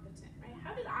competent, right?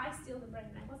 How did I steal the brain?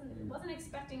 I wasn't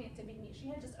expecting it to be me. She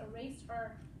had just erased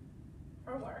her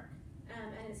work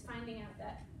and is finding out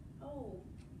that, oh,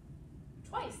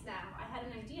 twice now I had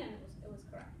an idea and it was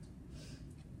correct.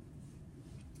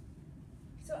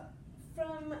 So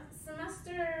from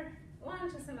semester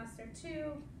 1 to semester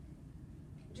 2,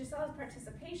 Gisela's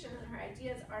participation and her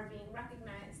ideas are being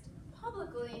recognized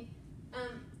publicly,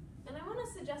 and I want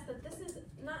to suggest that this is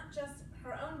not just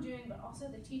her own doing, but also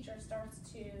the teacher starts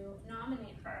to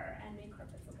nominate her and make her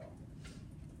visible.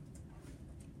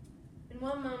 In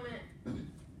one moment,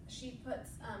 she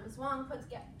puts, Ms. Wong puts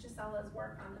Gisela's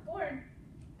work on the board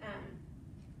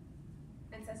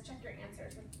and says, check your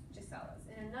answers with Gisela's.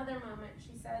 In another moment,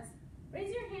 she says,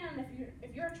 raise your hand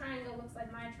if your triangle looks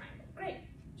like my triangle. Great.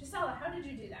 Gisela, how did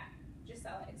you do that?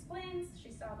 Gisela explains,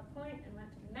 she saw the point and went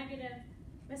to the negative.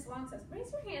 Ms. Wong says, raise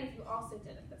your hand if you also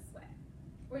did it this way,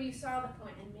 where you saw the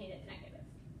point and made it negative.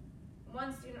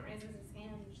 One student raises his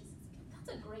hand and she says,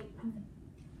 that's a great method.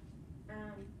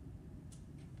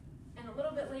 And a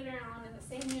little bit later on in the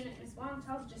same unit, Ms. Wong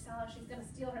tells Gisela she's going to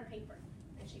steal her paper,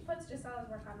 and she puts Gisela's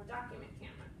work on the document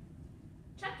camera.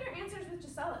 Check your answers with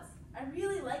Gisela's. I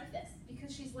really like this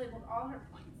because she's labeled all her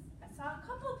points. I saw a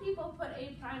couple people put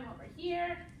A prime over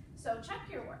here, so check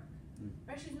your work.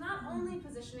 Right? She's not only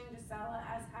positioning Gisela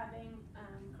as having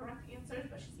correct answers,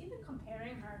 but she's even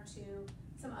comparing her to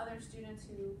some other students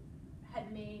who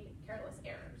had made careless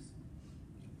errors.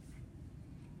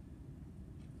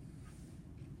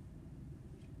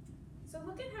 So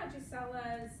look at how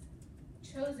Gisela's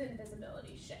chosen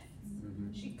visibility shifts.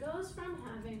 She goes from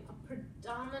having a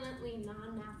predominantly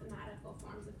non-mathematical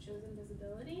forms of chosen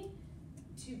visibility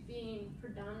to being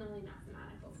predominantly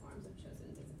mathematical forms of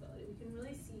chosen visibility. We can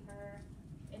really see her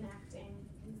enacting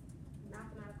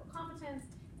mathematical competence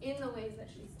in the ways that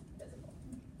she's visible.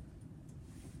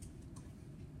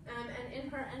 And in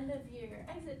her end of year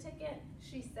exit ticket,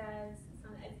 she says, it's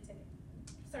not an exit ticket,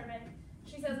 survey,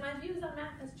 she says, my views on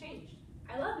math has changed.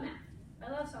 I love math. I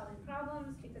love solving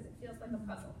problems because it feels like a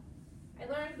puzzle. I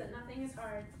learned that nothing is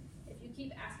hard if you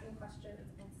keep asking questions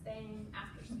and staying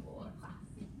after school or class.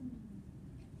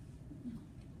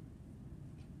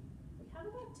 We have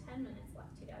about 10 minutes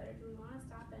left together. Do we want to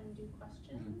stop and do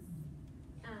questions?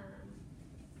 Do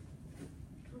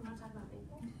we want to talk about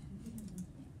Maple?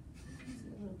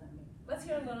 Let's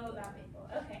hear a little about Maple.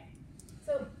 Okay.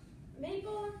 So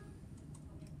Maple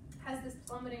has this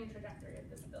plummeting trajectory of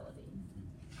disability.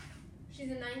 She's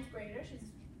a 9th grader.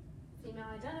 She's female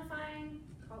identifying,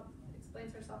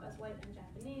 explains herself as white and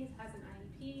Japanese, has an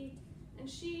IEP, and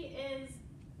she is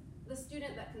the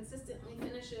student that consistently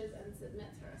finishes and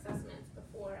submits her assessments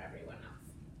before everyone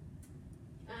else.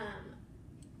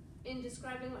 In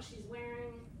describing what she's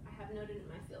wearing, I have noted in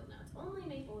my field notes, only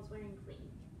Maple is wearing green.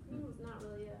 Green was not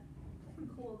really a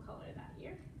cool color that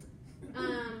year.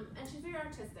 And she's very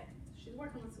artistic. She's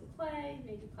working with some clay,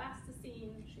 maybe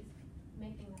plasticine. She's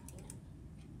making a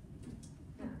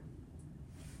hand.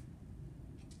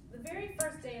 The very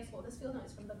first day of school, this field note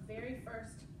is from the very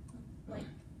first,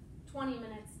 20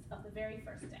 minutes of the very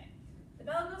first day. The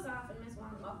bell goes off and Ms.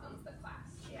 Wong welcomes the class.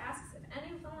 She asks if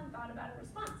anyone thought about a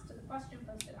response to the question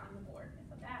posted on the board.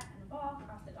 If a bat and a ball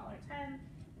cost $1.10, and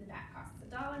the bat costs $1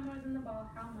 more than the ball,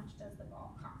 how much does the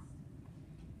ball cost?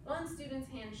 One student's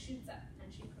hand shoots up,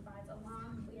 and she provides a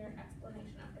long, clear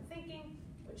explanation of her thinking,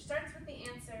 which starts with the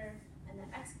answer and then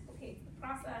explicates the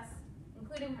process,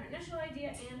 including her initial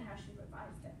idea and how she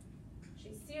revised it.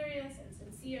 She's serious and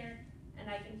sincere, and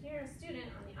I can hear a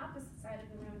student on the opposite side of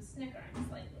the room snickering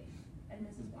slightly at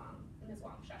Ms.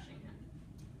 Wong shushing him.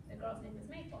 The girl's name is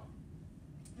Maple.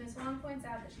 Ms. Wong points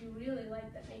out that she really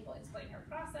liked that Maple explained her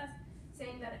process,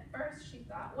 saying that at first she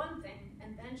thought one thing,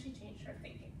 and then she changed her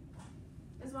thinking.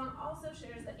 Ms. Wong also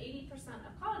shares that 80%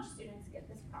 of college students get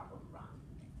this problem wrong.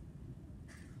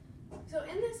 So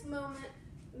in this moment,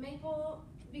 Maple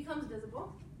becomes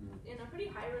visible in a pretty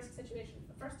high-risk situation.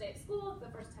 The first day of school, the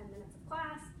first 10 minutes of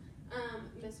class.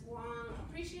 Ms. Wong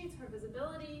appreciates her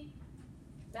visibility,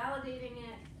 validating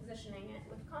it, positioning it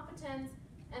with competence,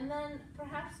 and then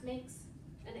perhaps makes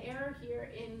an error here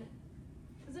in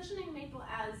positioning Maple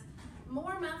as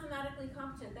more mathematically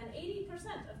competent than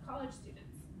 80% of college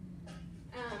students,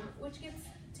 which gets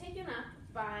taken up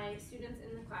by students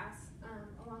in the class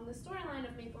along the storyline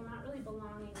of Maple not really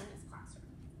belonging in this classroom.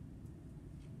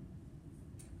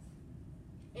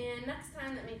 And next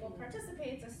time that Maple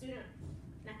participates,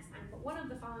 but one of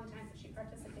the following times that she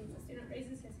participates, a student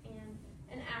raises his hand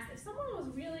and asks if someone was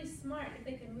really smart, if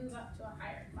they could move up to a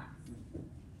higher class.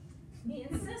 He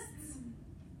insists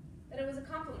that it was a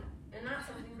compliment and not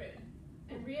something rude,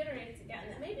 and reiterates again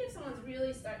that maybe if someone's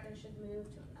really smart, they should move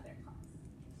to another class.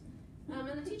 And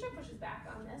the teacher pushes back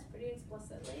on this pretty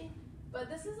explicitly, but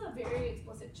this is a very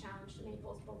explicit challenge to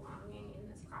Maple's belonging in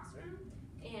this classroom.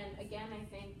 And again, I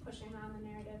think pushing on the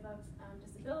narrative of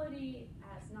disability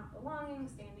as not belonging,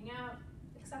 standing out,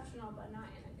 exceptional, but not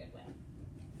in a good way.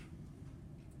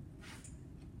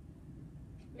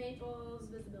 Maple's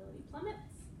visibility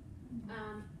plummets,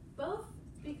 both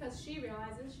because she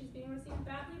realizes she's being received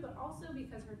badly, but also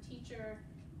because her teacher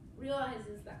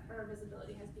realizes that her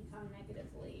visibility has become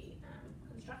negatively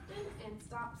constructed and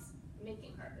stops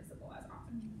making her visible as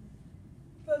often.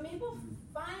 But Maple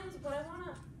finds, what I want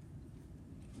to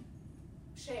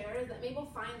share is that Maple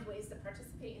finds ways to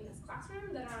participate in this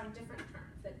classroom that are on different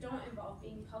terms, that don't involve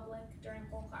being public during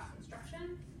whole class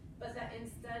instruction, but that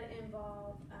instead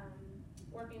involve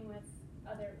working with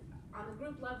other on the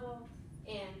group level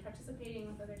and participating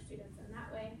with other students in that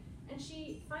way. And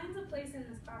she finds a place in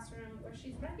this classroom where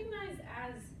she's recognized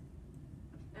as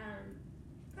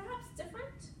perhaps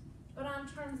different, but on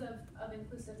terms of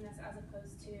inclusiveness as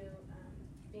opposed to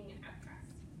being an outcast.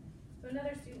 So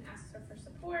another student asks her for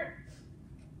support,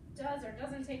 does or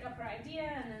doesn't take up her idea,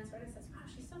 and then sort of says, wow,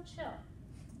 she's so chill.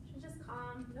 She's just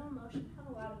calm, no emotion,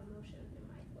 have a lot of emotion in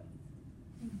my voice.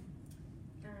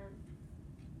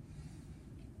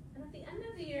 And at the end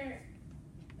of the year,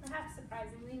 perhaps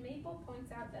surprisingly, Maple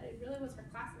points out that it really was her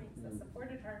classmates that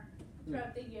supported her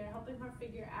throughout the year, helping her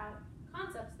figure out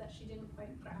concepts that she didn't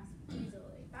quite grasp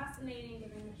easily. Fascinating,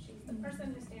 given that she's the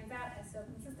person who stands out as so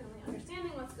consistently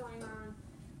understanding what's going on,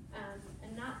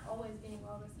 and not always being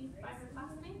well received by her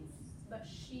classmates, but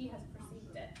she has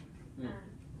perceived it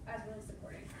as really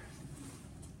supporting her.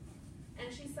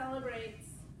 And she celebrates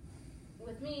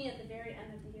with me at the very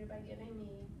end of the year by giving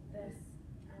me this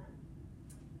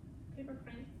paper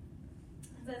print.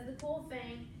 It says, the cool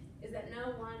thing is that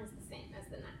no one is the same as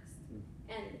the next.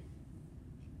 And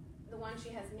the one she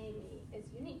has made me is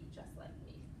unique, just like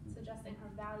me, suggesting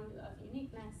her value of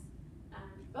uniqueness,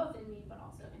 both in me but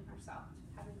also in herself,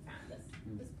 having found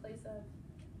this place of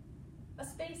a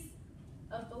space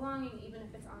of belonging, even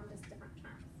if it's on just different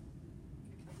terms.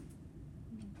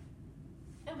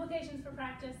 Implications for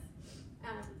practice,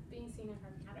 being seen in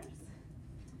her matters.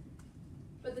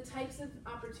 But the types of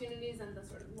opportunities and the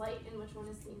sort of light in which one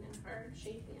is seen and heard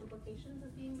shape the implications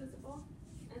of being visible.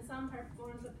 And some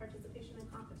forms of participation and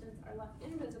competence are left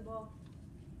invisible.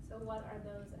 So what are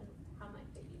those and how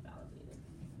might they be validated?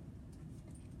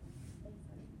 Thanks,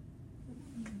 honey.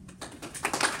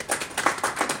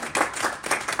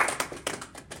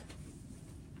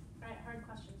 All right, hard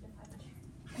questions in 5 minutes.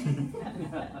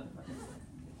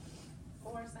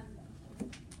 Or Sunday.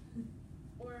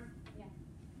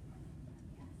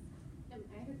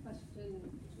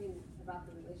 about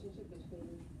the relationship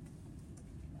between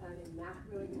in math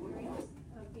related areas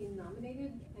of being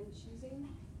nominated and choosing.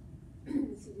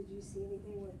 So did you see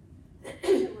anything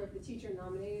where if the teacher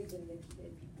nominated, then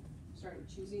they started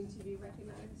choosing to be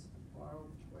recognized, or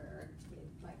where,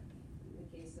 like in the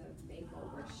case of Maple,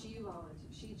 where she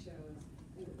chose,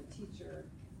 and the teacher.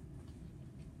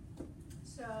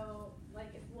 So,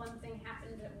 like, if one thing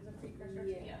happened, it was a precursor to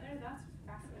the other. That's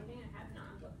fascinating. I have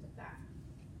not looked at that.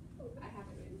 I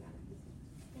haven't written that.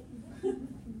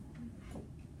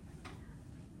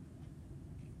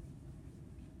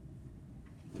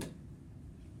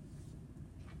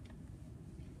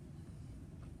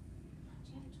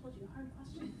 Janet told you a hard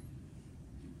question.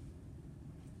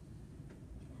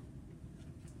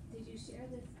 Did you share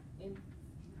this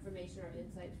information or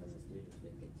insights from the students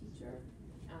with the teacher?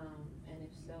 And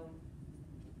if so,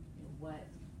 what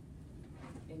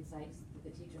insights did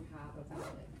the teacher have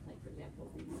about it? Like, for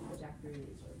example, the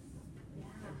trajectories or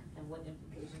and what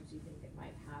implications do you think it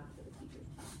might have for the teacher's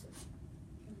practice?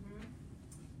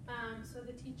 So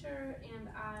the teacher and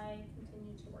I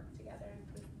continue to work together and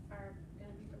are going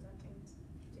to be presenting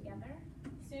together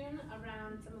soon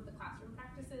around some of the classroom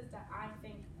practices that I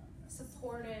think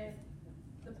supported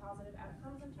the positive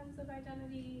outcomes in terms of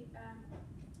identity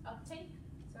uptake.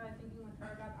 So I'm thinking with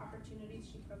her about the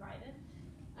opportunities she provided.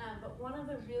 But one of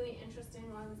the really interesting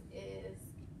ones is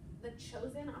the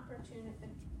chosen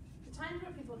opportunity. The times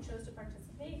where people chose to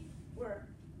participate were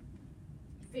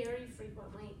very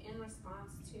frequently in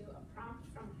response to a prompt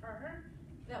from her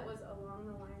that was along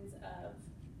the lines of,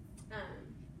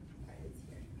 sorry, it's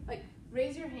here. Like,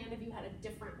 raise your hand if you had a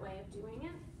different way of doing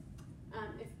it.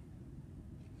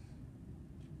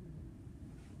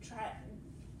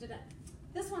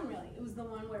 This one really, it was the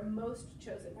one where most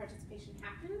chosen participation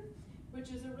happened,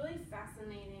 which is a really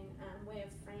fascinating way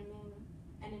of framing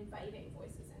and inviting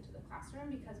voices into the classroom,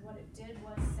 because what it did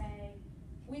was say,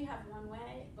 we have one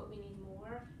way, but we need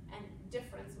more, and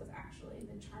difference was actually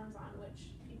the terms on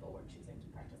which people were choosing to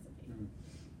participate.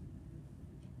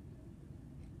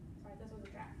 Sorry, this was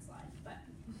a draft slide, but,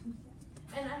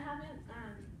 and I haven't,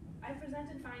 I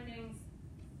presented findings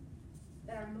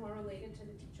that are more related to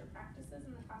the teacher practices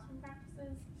and the classroom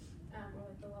practices, or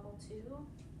like the level 2,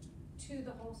 to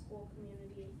the whole school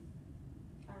community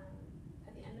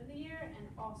at the end of the year, and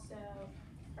also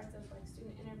parts of like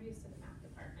student interviews to the math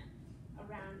department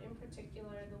around, in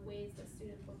particular, the ways that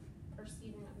students were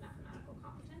perceiving of mathematical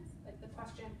competence. Like the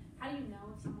question, how do you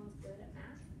know if someone's good at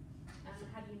math? How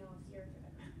do you know if you're good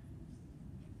at math?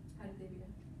 How did they do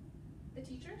that? The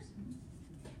teachers?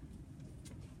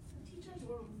 The teachers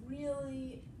were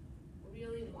really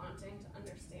wanting to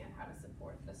understand how to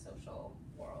support the social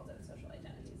world and social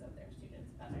identities of their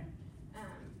students better.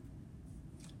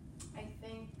 I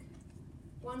think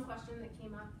one question that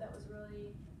came up that was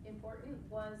really important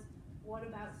was, what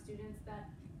about students that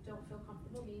don't feel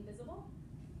comfortable being visible?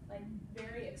 Like,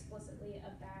 very explicitly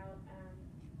about,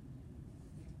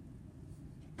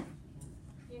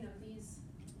 you know,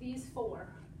 these 4,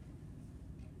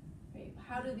 right?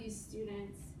 How do these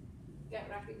students get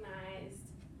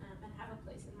recognized and have a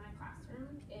place in my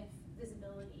classroom if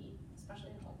visibility,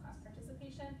 especially in whole class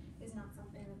participation, is not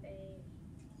something that they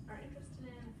are interested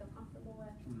in and feel comfortable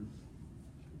with?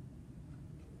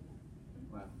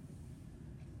 Wow.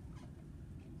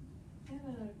 I have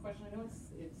another question. I know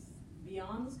it's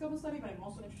beyond the scope of study, but I'm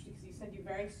also interested because you said you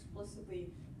very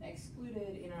explicitly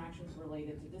excluded interactions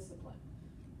related to discipline.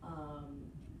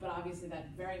 But obviously that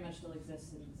very much still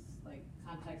exists in like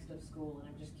context of school, and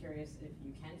I'm just curious if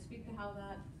you can speak to how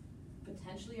that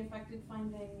potentially affected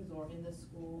findings, or in the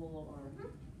school, or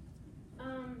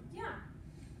yeah.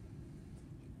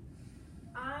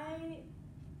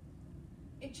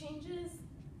 It changes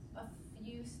a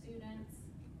few students'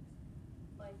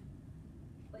 like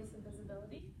place of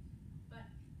visibility, but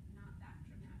not that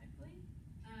dramatically.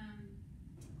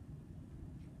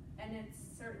 And it's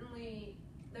certainly,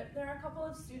 there are a couple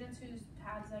of students whose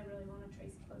paths I really want to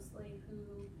trace closely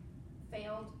who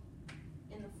failed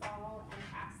in the fall and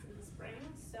passed in the spring.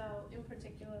 So in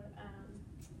particular,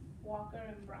 Walker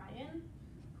and Brian,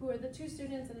 who are the 2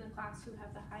 students in the class who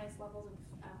have the highest levels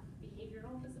of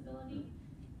behavioral visibility,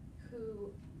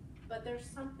 but there's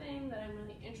something that I'm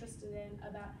really interested in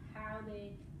about how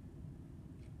they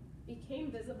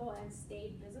became visible and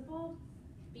stayed visible,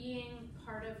 being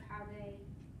part of how they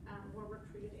were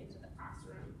recruited into the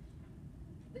classroom.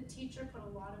 The teacher put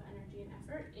a lot of energy and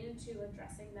effort into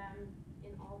addressing them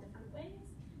in all different ways,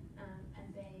 and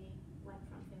they went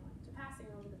from failing to passing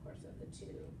over the course of the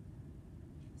 2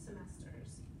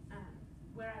 semesters,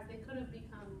 whereas they could have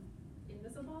become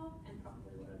invisible and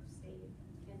probably would have stayed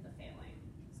in the failing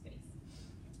space.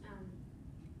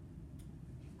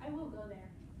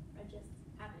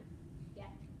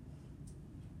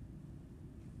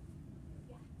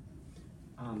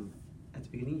 At the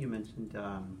beginning, you mentioned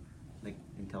like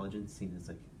intelligence seen as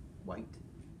like white.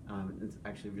 It's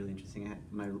actually really interesting.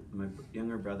 My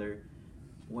younger brother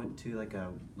went to like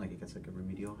a I guess like a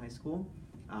remedial high school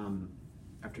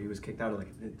after he was kicked out of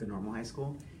like the normal high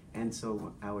school, and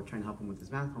so I would try and help him with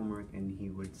his math homework, and he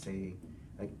would say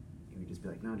like he would just be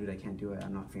like, "No, dude, I can't do it.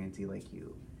 I'm not fancy like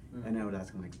you." Mm-hmm. And I would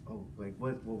ask him like, "Oh, like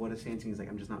what is fancy?" He's like,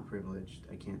 "I'm just not privileged.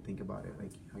 I can't think about it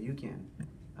like how you can."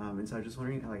 And so I was just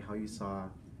wondering like how you saw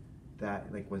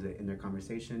that, like, was it in their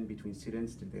conversation between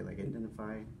students? Did they like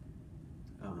identify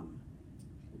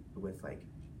with like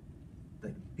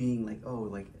being like, oh,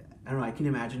 like, I don't know, I can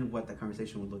imagine what that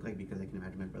conversation would look like because I can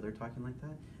imagine my brother talking like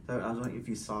that. So I was wondering if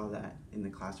you saw that in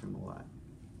the classroom a lot.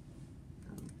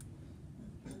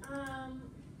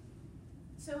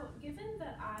 So given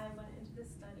that I went into this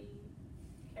study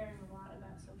caring a lot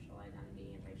about social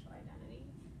identity and racial identity,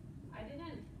 I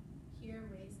didn't hear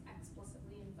race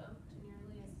explicitly invoked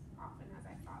nearly as often as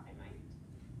I thought I might.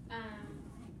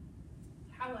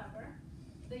 However,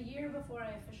 the year before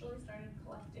I officially started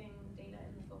collecting data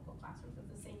in the local classrooms with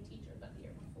the same teacher, but the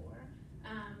year before,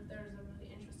 there's a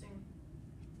really interesting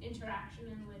interaction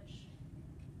in which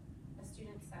a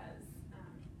student says,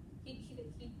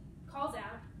 he calls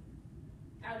out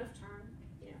of turn,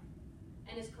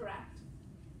 and is correct,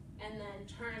 and then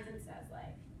turns and says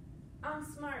like, "I'm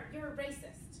smart, you're a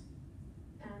racist,"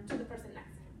 to the person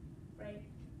next to him, right?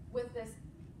 With this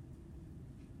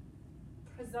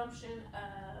presumption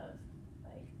of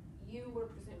like, you were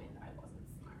presuming that I wasn't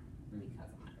smart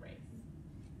because of my race,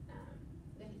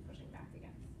 that he's pushing back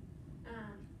against.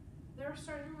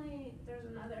 There's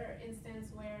another instance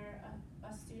where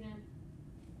a student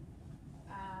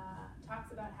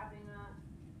talks about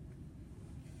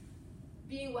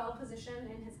being well positioned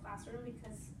in his classroom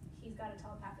because he's got a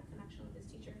telepathic connection with his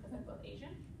teacher because they're both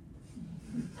Asian.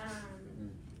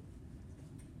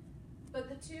 But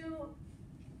the two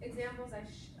examples and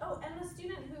the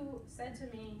student who said to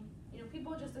me,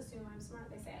 people just assume I'm smart.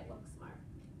 They say I look smart.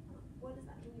 What does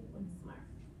that mean, you look smart?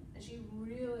 And she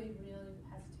really, really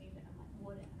hesitated and like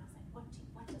wouldn't. And I was like,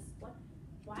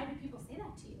 why do people say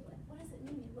that to you? Like, what does it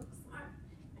mean you look smart?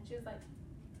 And she was like,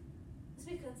 it's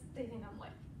because they think I'm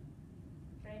white,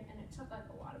 right? And it took like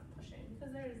a lot of pushing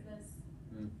because there's this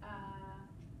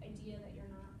idea that you're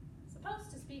not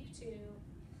supposed to speak to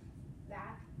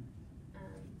that.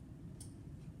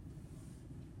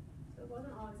 So it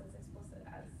wasn't always as explicit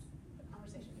as the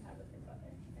conversation you had with your brother,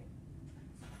 right?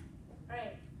 All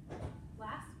right,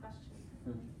 last question.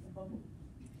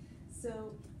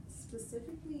 So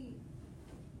specifically,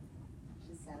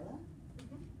 Gisela,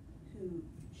 who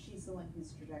she's the one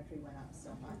whose trajectory went up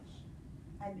so much.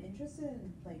 I'm interested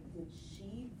in, like, did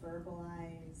she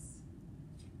verbalize?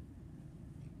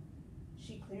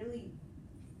 She clearly,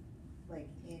 like,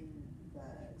 in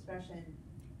the expression,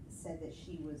 said that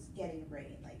she was getting a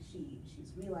brain, like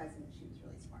she's realizing that she was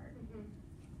really smart.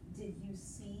 Did you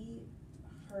see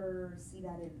her see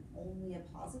that in only a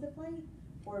positive light,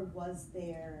 or was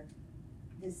there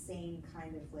the same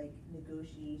kind of like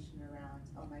negotiation around,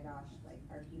 oh my gosh, like,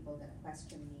 are people gonna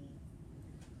question me?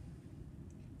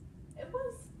 It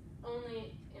was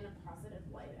only in a positive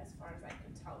light as far as I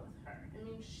can tell with her. I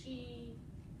mean, she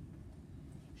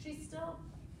still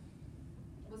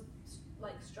was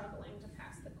like struggling to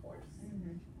pass the course.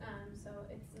 So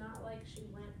it's not like she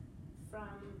went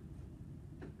from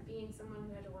being someone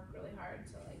who had to work really hard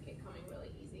to like it coming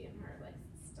really easy and her like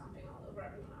stomping all over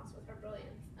everyone else with her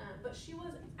brilliance. But she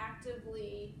was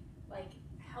actively like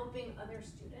helping other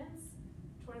students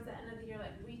towards the end of the year,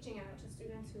 like reaching out to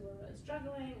students who were really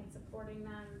struggling and supporting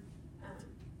them.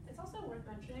 It's also worth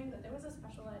mentioning that there was a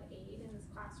special ed aide in this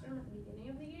classroom at the beginning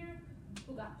of the year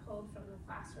who got pulled from the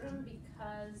classroom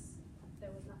because there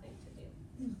was nothing to do.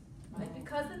 Like,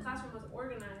 because the classroom was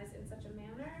organized in such a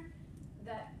manner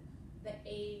that the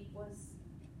aide was,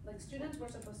 like, students were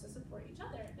supposed to support each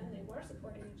other, and they were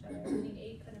supporting each other, and the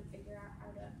aide couldn't figure out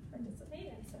how to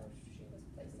participate, and so she was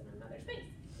placed in another space.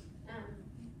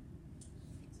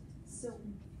 So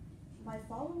my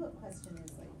follow-up question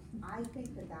is, like, I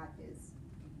think that is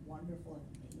wonderful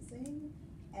and amazing,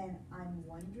 and I'm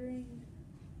wondering,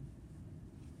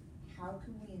 how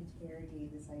can we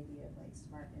interrogate this idea of like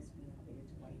smartness being equated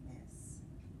to whiteness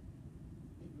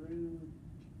through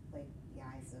like the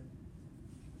eyes of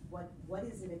what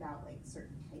is it about like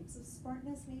certain types of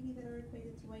smartness maybe that are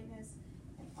equated to whiteness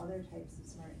and other types of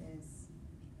smartness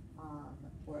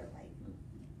or like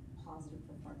positive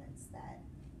performance that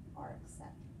are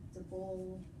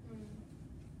acceptable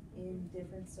in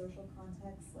different social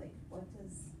contexts? Like, what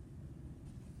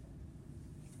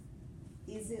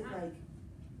is it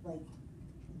like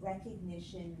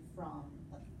recognition from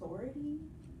authority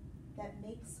that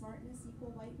makes smartness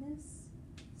equal whiteness.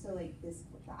 So like this,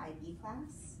 the IB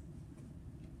class,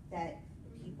 that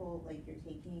people, like you're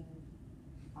taking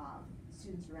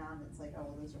students around, it's like, oh,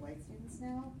 well, those are white students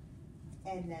now.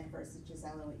 And then versus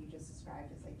Gisela, what you just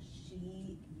described is like,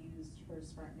 she used her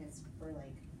smartness for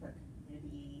like her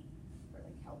community, for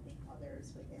like helping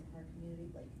others within her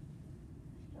community, like,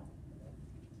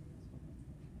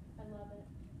 I love it.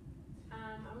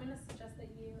 I'm gonna suggest that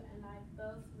you and I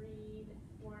both read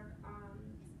work on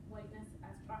whiteness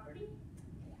as property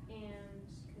and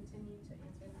continue to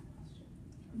answer that question.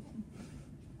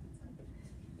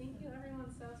 Thank you everyone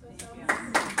so much.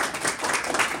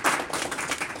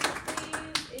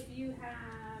 Please, if you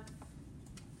have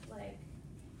like,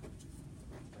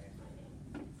 where's my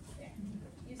name? There.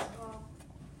 Useful,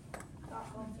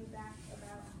 thoughtful feedback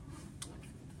about,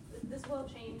 this will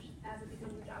change as it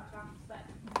becomes a job talk, but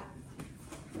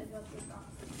I'd love your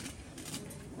thoughts. And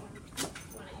then you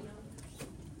want to email me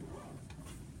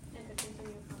and to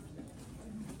continue a conversation.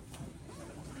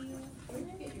 Where did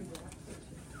you get your black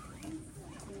picture?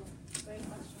 Great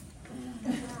question.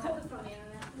 That was funny on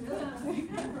that. You've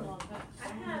had it for a long time. I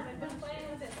have. I've been playing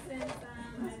with it since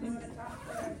I wrote a talk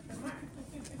for Mark.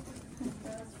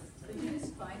 Did you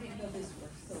just find it, though this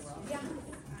works so well? Yeah.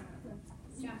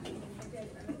 Yeah, I did.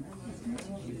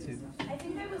 YouTube. I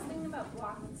think I was thinking about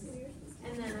blocks,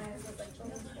 and then I was like,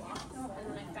 children's blocks, and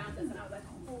then I found this, and I was like,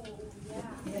 oh, yeah.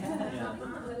 Yeah.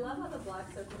 I love how the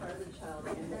blocks are part of the child.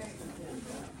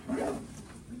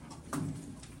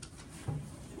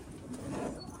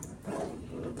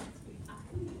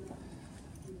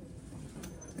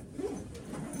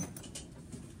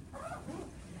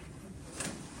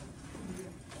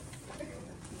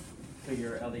 So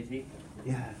you're LDT?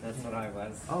 Yeah. That's what I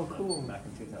was. Oh, cool. Back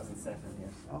in 2007, yeah.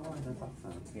 Oh, that's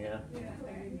awesome. Yeah.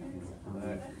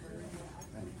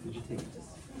 Did you take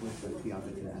with the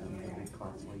other to that big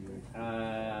class while you were?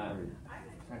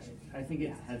 I think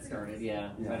it had started, yeah,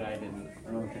 but I didn't.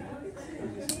 Okay.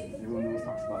 Everyone always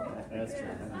talks about that. That's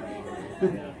true.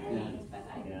 Yeah.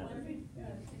 Yeah.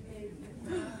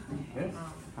 Good.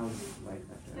 How's life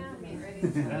after?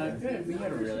 Good. We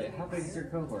had a really. How big is your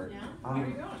cohort?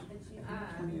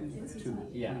 Two.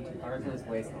 Yeah, ours was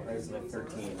ours was like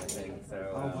 13, I think. So.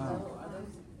 Oh wow.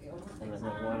 And then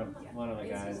one of the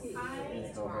guys in the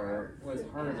cohort was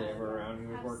hardly ever around. He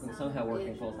was somehow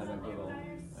working full time on cable.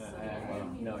 I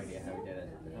have no idea how he did it.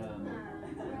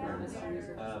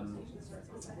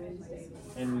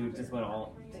 And we just went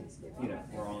all,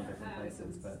 we're all in different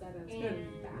places, but. Yeah,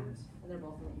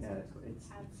 it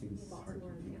seems hard to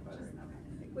think about it right now.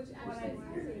 Which actually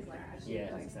is like.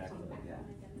 Yeah, exactly. Yeah.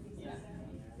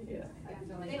 Yeah.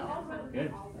 They all run.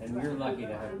 Good. And we were lucky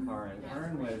to have Karin.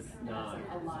 Karin was not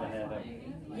the head of,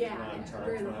 not in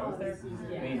charge when I was there.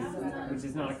 I mean, which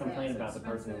is not a complaint about the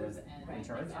person who was in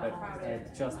charge, but I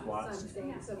just watched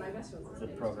the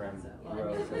program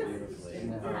grow so beautifully.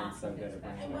 And Karin's so good at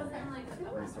bringing in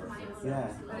resources.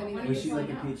 Yeah. Was she like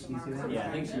a PhD student? Yeah, I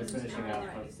think she was finishing up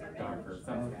postdoc or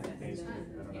something. PhD.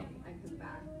 I don't know.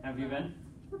 Have you been?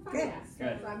 Good.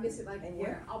 Good. So I miss it like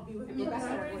here. I'll be with you. The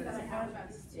stories that I have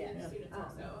about students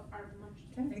also are much.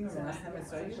 I think the last time I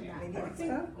saw you, maybe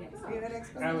Expo? Were you at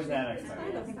Expo? I was at Expo.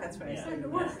 I think that's right. Yeah. Time to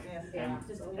work. Yeah.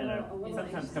 And I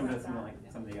sometimes come to some of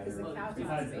the other,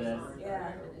 besides this,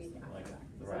 like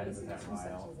the ride of the Pet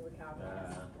Mile,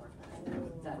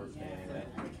 first day anyway.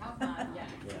 Yeah,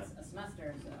 Yeah. a semester,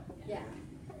 so. Yeah.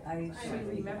 I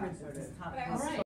remembered sort of top.